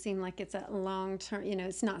doesn't seem like it's a long term,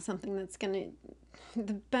 it's not something that's going to,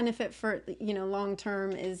 the benefit for, long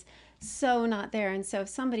term is so not there. And so if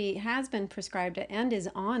somebody has been prescribed it and is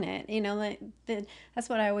on it, that's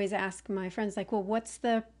what I always ask my friends, like, well, what's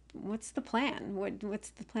the plan?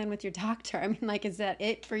 What's the plan with your doctor? I mean, like, is that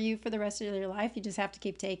it for you for the rest of your life? You just have to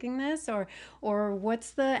keep taking this, or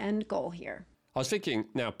what's the end goal here? I was thinking,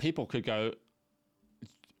 now people could go,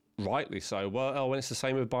 rightly so, well, when it's the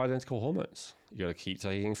same with bioidentical hormones. You got to keep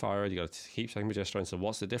taking thyroid, you got to keep taking progesterone. So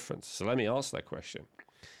what's the difference? So let me answer that question.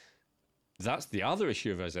 That's the other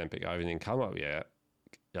issue of Ozempic I haven't even come up yet.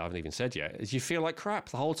 I haven't even said yet, is you feel like crap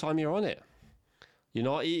the whole time you're on it. You're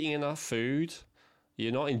not eating enough food.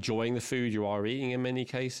 You're not enjoying the food you are eating in many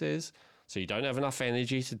cases. So you don't have enough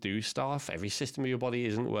energy to do stuff. Every system of your body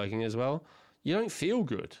isn't working as well. You don't feel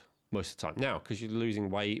good most of the time. Now, because you're losing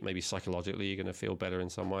weight, maybe psychologically you're going to feel better in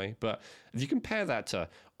some way. But if you compare that to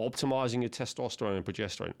optimizing your testosterone and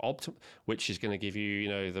progesterone, which is going to give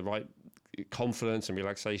you, the right confidence and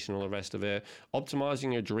relaxation, all the rest of it,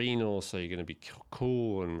 optimizing your adrenals so you're going to be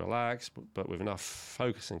cool and relaxed, but with enough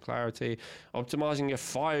focus and clarity, optimizing your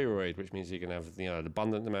thyroid, which means you're going to have an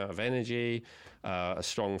abundant amount of energy, a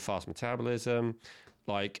strong, fast metabolism,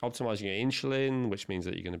 like optimizing your insulin, which means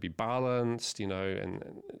that you're going to be balanced, and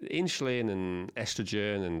insulin and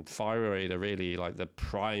estrogen and thyroid are really like the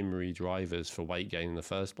primary drivers for weight gain in the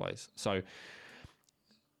first place. So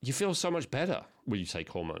you feel so much better when you take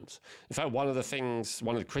hormones. In fact, one of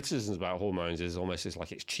the criticisms about hormones is almost it's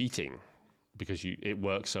like it's cheating because it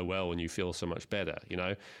works so well and you feel so much better,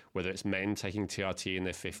 whether it's men taking TRT in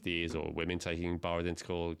their 50s or women taking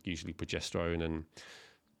bioidentical, usually progesterone and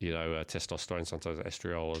testosterone, sometimes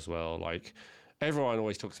estriol as well. Like, everyone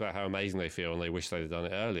always talks about how amazing they feel and they wish they'd done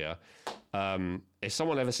it earlier. If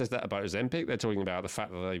someone ever says that about Ozempic, they're talking about the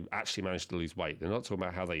fact that they actually managed to lose weight. They're not talking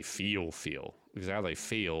about how they feel, because how they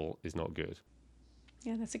feel is not good.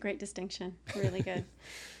 Yeah, that's a great distinction. Really good.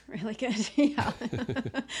 Really good. Yeah.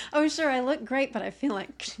 Oh, sure, I look great, but I feel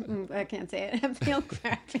like, I can't say it. I feel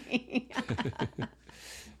crappy.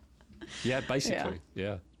 Yeah, basically.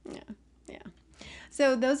 Yeah.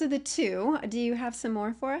 So those are the two. Do you have some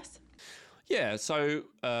more for us? Yeah. So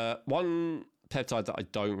one peptide that I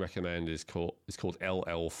don't recommend is called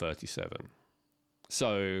LL37.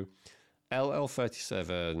 So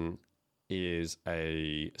LL37 is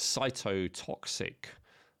a cytotoxic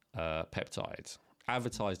peptide,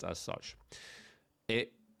 advertised as such.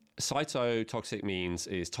 Cytotoxic means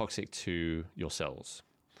is toxic to your cells.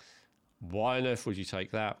 Why on earth would you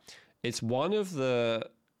take that? It's one of the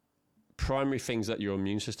primary things that your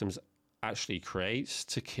immune system actually creates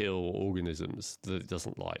to kill organisms that it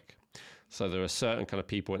doesn't like. So there are certain kind of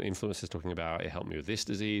people and influencers talking about, it helped me with this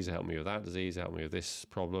disease, it helped me with that disease, it helped me with this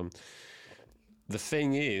problem. The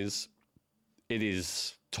thing is, it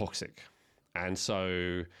is toxic. And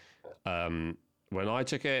so when I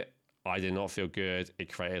took it, I did not feel good.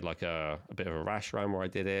 It created like a bit of a rash around where I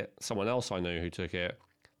did it. Someone else I knew who took it,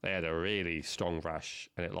 they had a really strong rash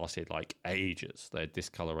and it lasted like ages. They had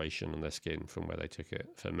discoloration on their skin from where they took it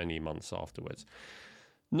for many months afterwards.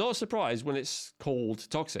 Not surprised when it's called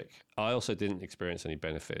toxic. I also didn't experience any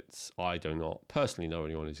benefits. I do not personally know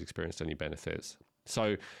anyone who's experienced any benefits.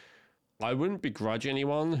 So I wouldn't begrudge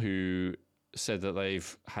anyone who said that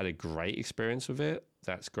they've had a great experience with it.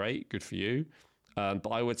 That's great. Good for you. But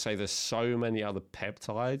I would say there's so many other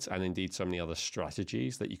peptides and indeed so many other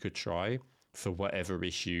strategies that you could try for whatever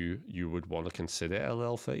issue you would want to consider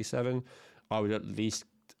LL37. I would at least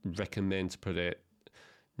recommend to put it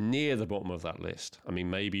near the bottom of that list. I mean,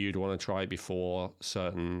 maybe you'd want to try it before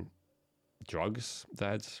certain drugs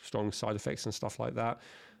that had strong side effects and stuff like that.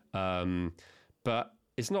 But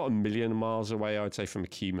it's not a million miles away, I would say, from a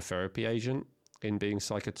chemotherapy agent in being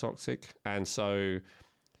psychotoxic. And so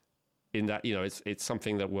in that, it's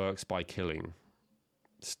something that works by killing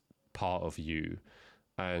part of you.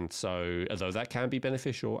 And so, although that can be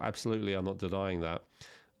beneficial, absolutely, I'm not denying that.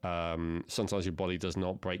 Sometimes your body does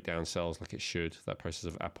not break down cells like it should, that process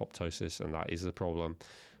of apoptosis, and that is the problem.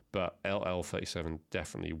 But LL37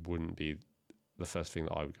 definitely wouldn't be the first thing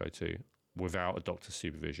that I would go to without a doctor's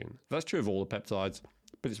supervision. That's true of all the peptides,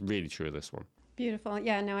 but it's really true of this one. Beautiful.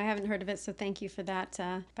 Yeah, no, I haven't heard of it, so thank you for that.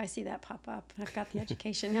 If I see that pop up, I've got the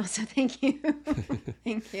education now, so thank you.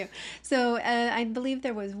 Thank you. So I believe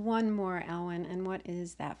there was one more, Elwyn, and what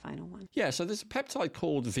is that final one? Yeah, so there's a peptide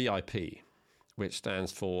called VIP, which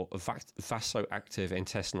stands for vasoactive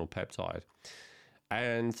intestinal peptide.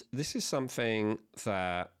 And this is something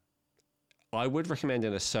that I would recommend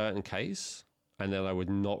in a certain case, and then I would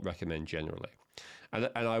not recommend generally. And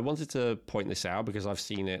I wanted to point this out because I've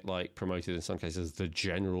seen it like promoted in some cases as the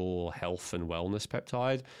general health and wellness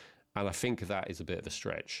peptide. And I think that is a bit of a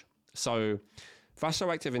stretch. So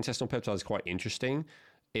vasoactive intestinal peptide is quite interesting.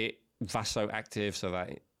 It vasoactive, so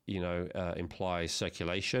that, implies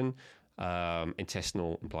circulation.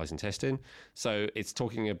 Intestinal implies intestine. So it's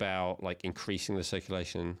talking about like increasing the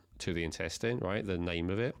circulation to the intestine, right? The name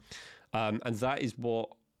of it. And that is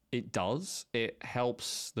what it does. It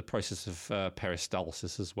helps the process of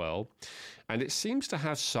peristalsis as well. And it seems to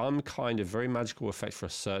have some kind of very magical effect for a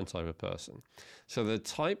certain type of person. So the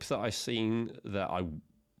type that I've seen that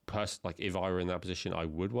like if I were in that position, I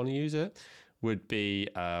would want to use it, would be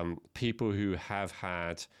people who have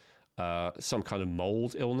had some kind of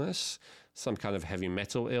mold illness, some kind of heavy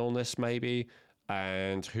metal illness maybe,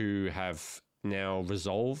 and who have now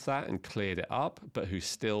resolved that and cleared it up, but who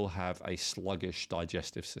still have a sluggish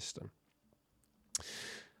digestive system.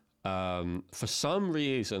 For some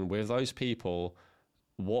reason, with those people,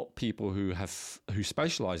 what people who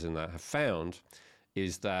specialize in that have found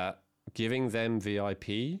is that giving them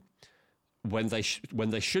VIP when they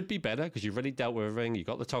should be better, because you've already dealt with everything, you've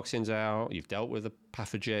got the toxins out, you've dealt with the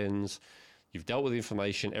pathogens, you've dealt with the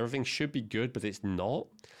inflammation, everything should be good, but it's not.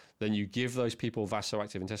 Then you give those people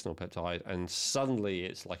vasoactive intestinal peptide, and suddenly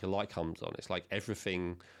it's like a light comes on. It's like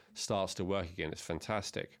everything starts to work again. It's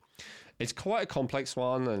fantastic. It's quite a complex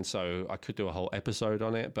one, and so I could do a whole episode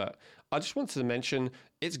on it, but I just wanted to mention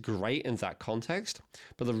it's great in that context.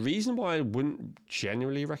 But the reason why I wouldn't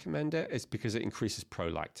generally recommend it is because it increases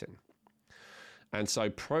prolactin. And so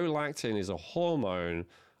prolactin is a hormone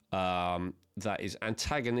that is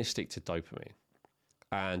antagonistic to dopamine.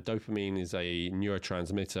 And dopamine is a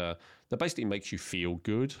neurotransmitter that basically makes you feel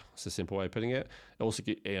good. That's a simple way of putting it. It also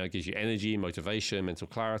gives you energy, motivation, mental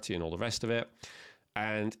clarity, and all the rest of it.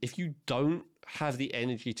 And if you don't have the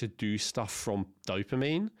energy to do stuff from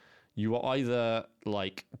dopamine, you are either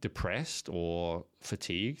like depressed or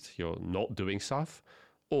fatigued, you're not doing stuff,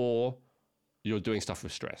 or you're doing stuff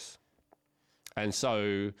with stress. And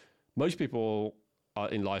so most people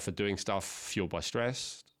in life are doing stuff fueled by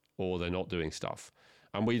stress, or they're not doing stuff.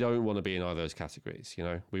 And we don't want to be in either of those categories.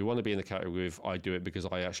 We want to be in the category of I do it because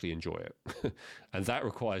I actually enjoy it. And that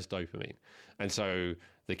requires dopamine. And so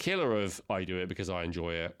the killer of I do it because I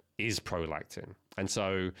enjoy it is prolactin. And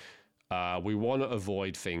so we want to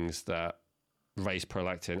avoid things that raise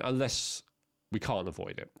prolactin unless we can't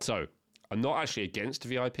avoid it. So I'm not actually against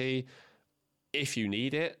VIP. If you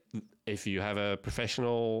need it, if you have a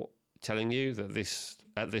professional telling you that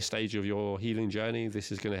at this stage of your healing journey,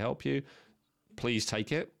 this is going to help you, please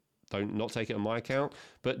take it. Don't not take it on my account,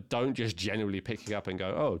 but don't just generally pick it up and go,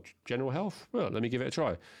 oh, general health, well, let me give it a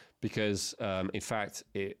try. Because in fact,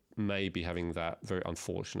 it may be having that very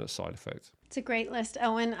unfortunate side effect. It's a great list,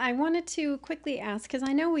 Owen. I wanted to quickly ask, because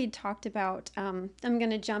I know we talked about, I'm going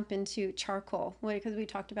to jump into charcoal, because we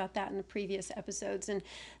talked about that in the previous episodes, and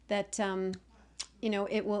that,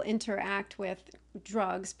 it will interact with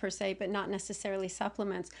drugs per se, but not necessarily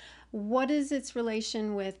supplements. What is its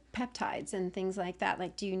relation with peptides and things like that?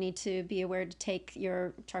 Like, do you need to be aware to take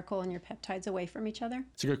your charcoal and your peptides away from each other?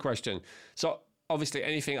 It's a good question. So obviously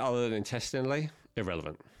anything other than intestinally,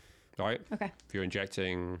 irrelevant, right? Okay. If you're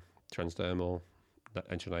injecting transdermal,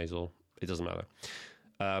 intranasal, it doesn't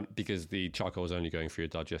matter because the charcoal is only going through your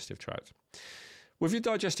digestive tract. With your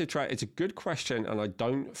digestive tract, it's a good question, and I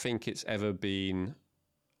don't think it's ever been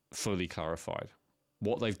fully clarified.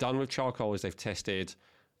 What they've done with charcoal is they've tested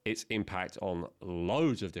its impact on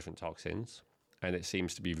loads of different toxins, and it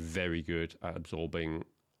seems to be very good at absorbing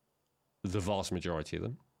the vast majority of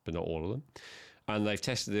them, but not all of them. And they've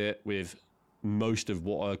tested it with most of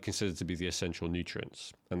what are considered to be the essential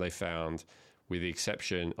nutrients. And they found, with the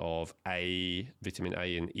exception of vitamin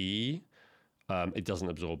A and E, it doesn't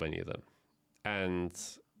absorb any of them. And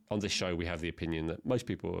on this show, we have the opinion that most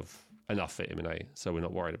people have enough vitamin A, so we're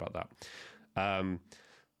not worried about that.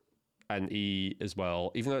 and E as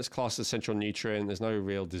well. Even though it's classed as essential nutrient, there's no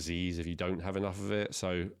real disease if you don't have enough of it.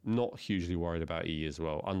 So not hugely worried about E as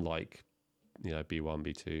well, unlike B1,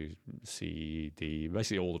 B2, C, D,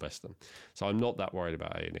 basically all the rest of them. So I'm not that worried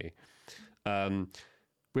about A and E.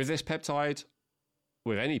 With this peptide,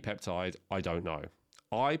 with any peptide, I don't know.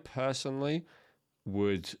 I personally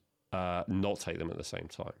would not take them at the same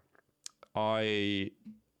time. I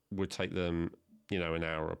would take them, an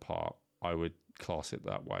hour apart. I would class it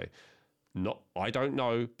that way. I don't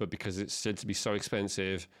know, but because it's said to be so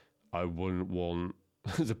expensive, I wouldn't want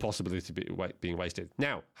the possibility of being wasted.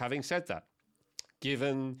 Now, having said that,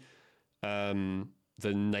 given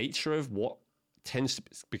the nature of what tends to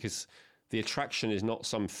be, because the attraction is not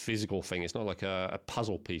some physical thing. It's not like a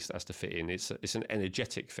puzzle piece that has to fit in. It's an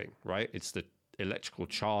energetic thing, right? It's the electrical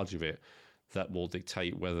charge of it that will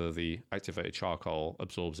dictate whether the activated charcoal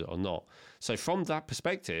absorbs it or not. So from that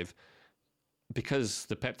perspective, because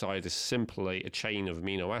the peptide is simply a chain of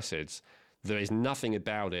amino acids, there is nothing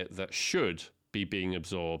about it that should be being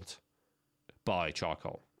absorbed by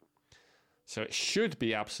charcoal. So it should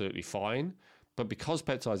be absolutely fine. But because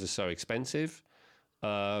peptides are so expensive,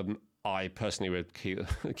 I personally would keep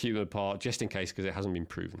them apart just in case, because it hasn't been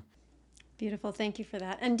proven. Beautiful. Thank you for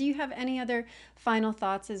that. And do you have any other final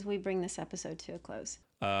thoughts as we bring this episode to a close?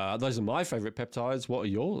 Those are my favorite peptides. What are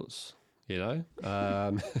yours? We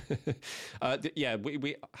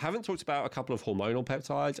haven't talked about a couple of hormonal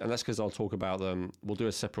peptides, and that's because I'll talk about them. We'll do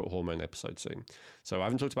a separate hormone episode soon. So I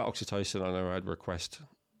haven't talked about oxytocin. I know I had a request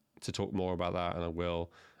to talk more about that, and I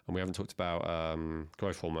will. And we haven't talked about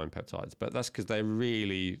growth hormone peptides, but that's because they're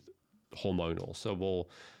really hormonal. So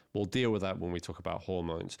we'll deal with that when we talk about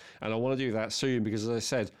hormones. And I want to do that soon because, as I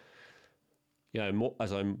said,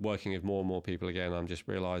 as I'm working with more and more people again, I'm just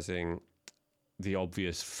realizing the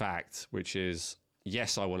obvious fact, which is,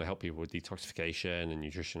 yes, I want to help people with detoxification and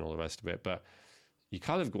nutrition, all the rest of it, but you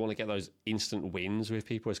kind of want to get those instant wins with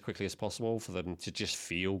people as quickly as possible for them to just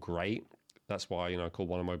feel great. That's why, I call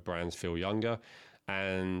one of my brands Feel Younger.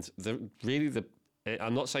 And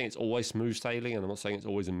I'm not saying it's always smooth sailing, and I'm not saying it's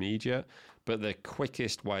always immediate, but the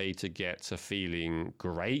quickest way to get to feeling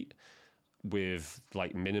great with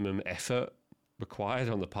like minimum effort required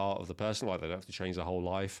on the part of the person, like they don't have to change their whole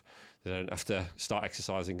life. They don't have to start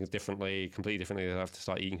exercising completely differently. They don't have to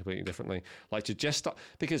start eating completely differently. Like to just start,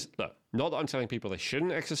 because look, not that I'm telling people they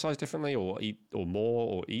shouldn't exercise differently or eat or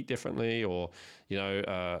more or eat differently or,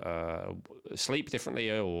 sleep differently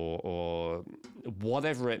or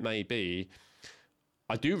whatever it may be.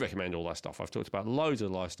 I do recommend all that stuff. I've talked about loads of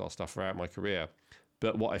lifestyle stuff throughout my career.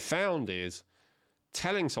 But what I found is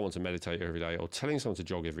telling someone to meditate every day or telling someone to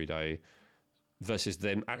jog every day versus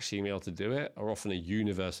them actually being able to do it are often a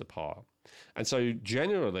universe apart. And so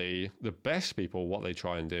generally, the best people, what they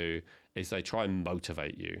try and do is they try and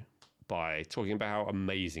motivate you by talking about how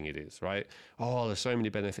amazing it is, right? Oh, there's so many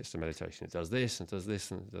benefits to meditation. It does this and does this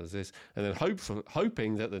and does this. And then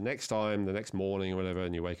hoping that the next morning or whatever,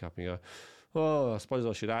 and you wake up and you go, oh, I suppose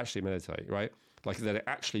I should actually meditate, right? Like that it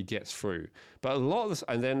actually gets through. But a lot of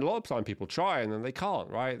the time people try and then they can't,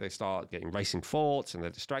 right? They start getting racing thoughts and they're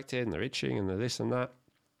distracted and they're itching and they're this and that.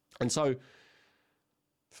 And so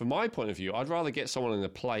from my point of view, I'd rather get someone in a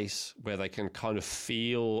place where they can kind of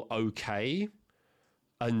feel okay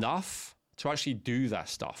enough to actually do that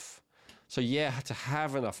stuff. So yeah, to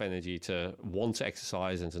have enough energy to want to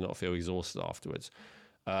exercise and to not feel exhausted afterwards.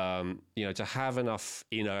 To have enough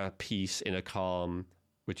inner peace, inner calm,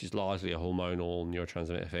 which is largely a hormonal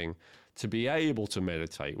neurotransmitter thing, to be able to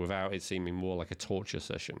meditate without it seeming more like a torture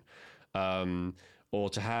session. Or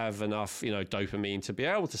to have enough, dopamine to be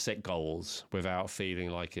able to set goals without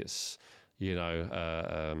feeling like it's,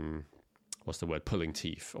 pulling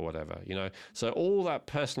teeth or whatever, So all that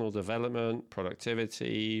personal development,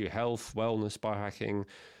 productivity, health, wellness, biohacking,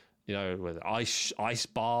 with ice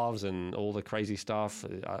baths and all the crazy stuff,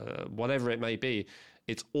 whatever it may be,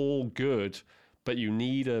 it's all good. But you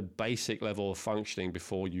need a basic level of functioning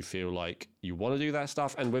before you feel like you want to do that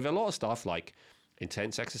stuff. And with a lot of stuff like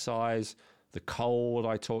intense exercise, the cold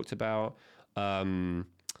I talked about, certain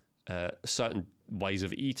ways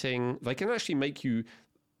of eating, they can actually make you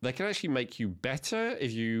better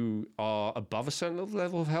if you are above a certain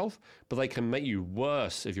level of health, but they can make you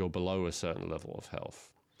worse if you're below a certain level of health.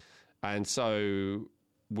 And so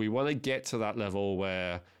we want to get to that level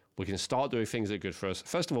where we can start doing things that are good for us.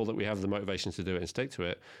 First of all, that we have the motivation to do it and stick to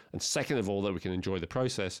it. And second of all, that we can enjoy the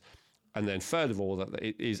process. And then third of all, that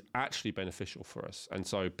it is actually beneficial for us. And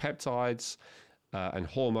so peptides and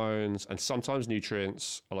hormones and sometimes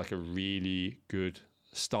nutrients are like a really good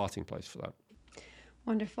starting place for that.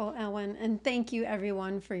 Wonderful, Ellen. And thank you,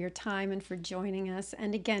 everyone, for your time and for joining us.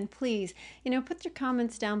 And again, please, put your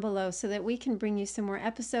comments down below so that we can bring you some more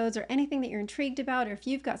episodes or anything that you're intrigued about, or if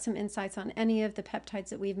you've got some insights on any of the peptides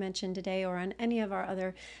that we've mentioned today or on any of our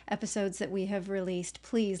other episodes that we have released,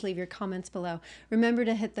 please leave your comments below. Remember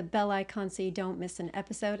to hit the bell icon so you don't miss an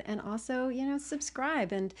episode. And also,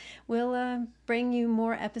 subscribe, and we'll bring you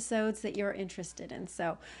more episodes that you're interested in.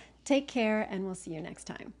 So take care, and we'll see you next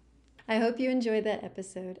time. I hope you enjoyed that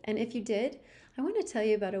episode. And if you did, I want to tell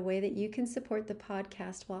you about a way that you can support the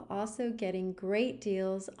podcast while also getting great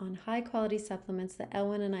deals on high quality supplements that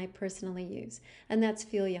Elwyn and I personally use. And that's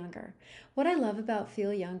Feel Younger. What I love about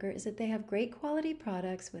Feel Younger is that they have great quality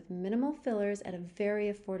products with minimal fillers at a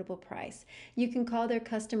very affordable price. You can call their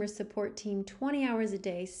customer support team 20 hours a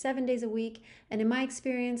day, 7 days a week. And in my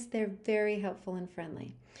experience, they're very helpful and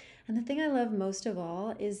friendly. And the thing I love most of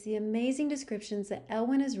all is the amazing descriptions that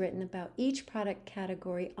Elwyn has written about each product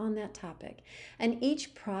category on that topic. And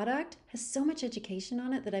each product has so much education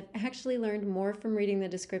on it that I've actually learned more from reading the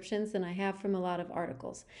descriptions than I have from a lot of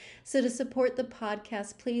articles. So to support the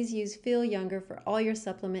podcast, please use Feel Younger for all your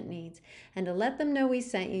supplement needs. And to let them know we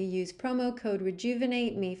sent you, use promo code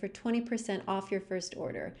RejuvenateMe for 20% off your first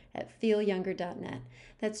order at feelyounger.net.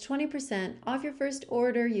 That's 20% off your first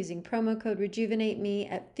order using promo code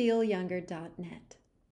RejuvenateMe at feelyounger.net.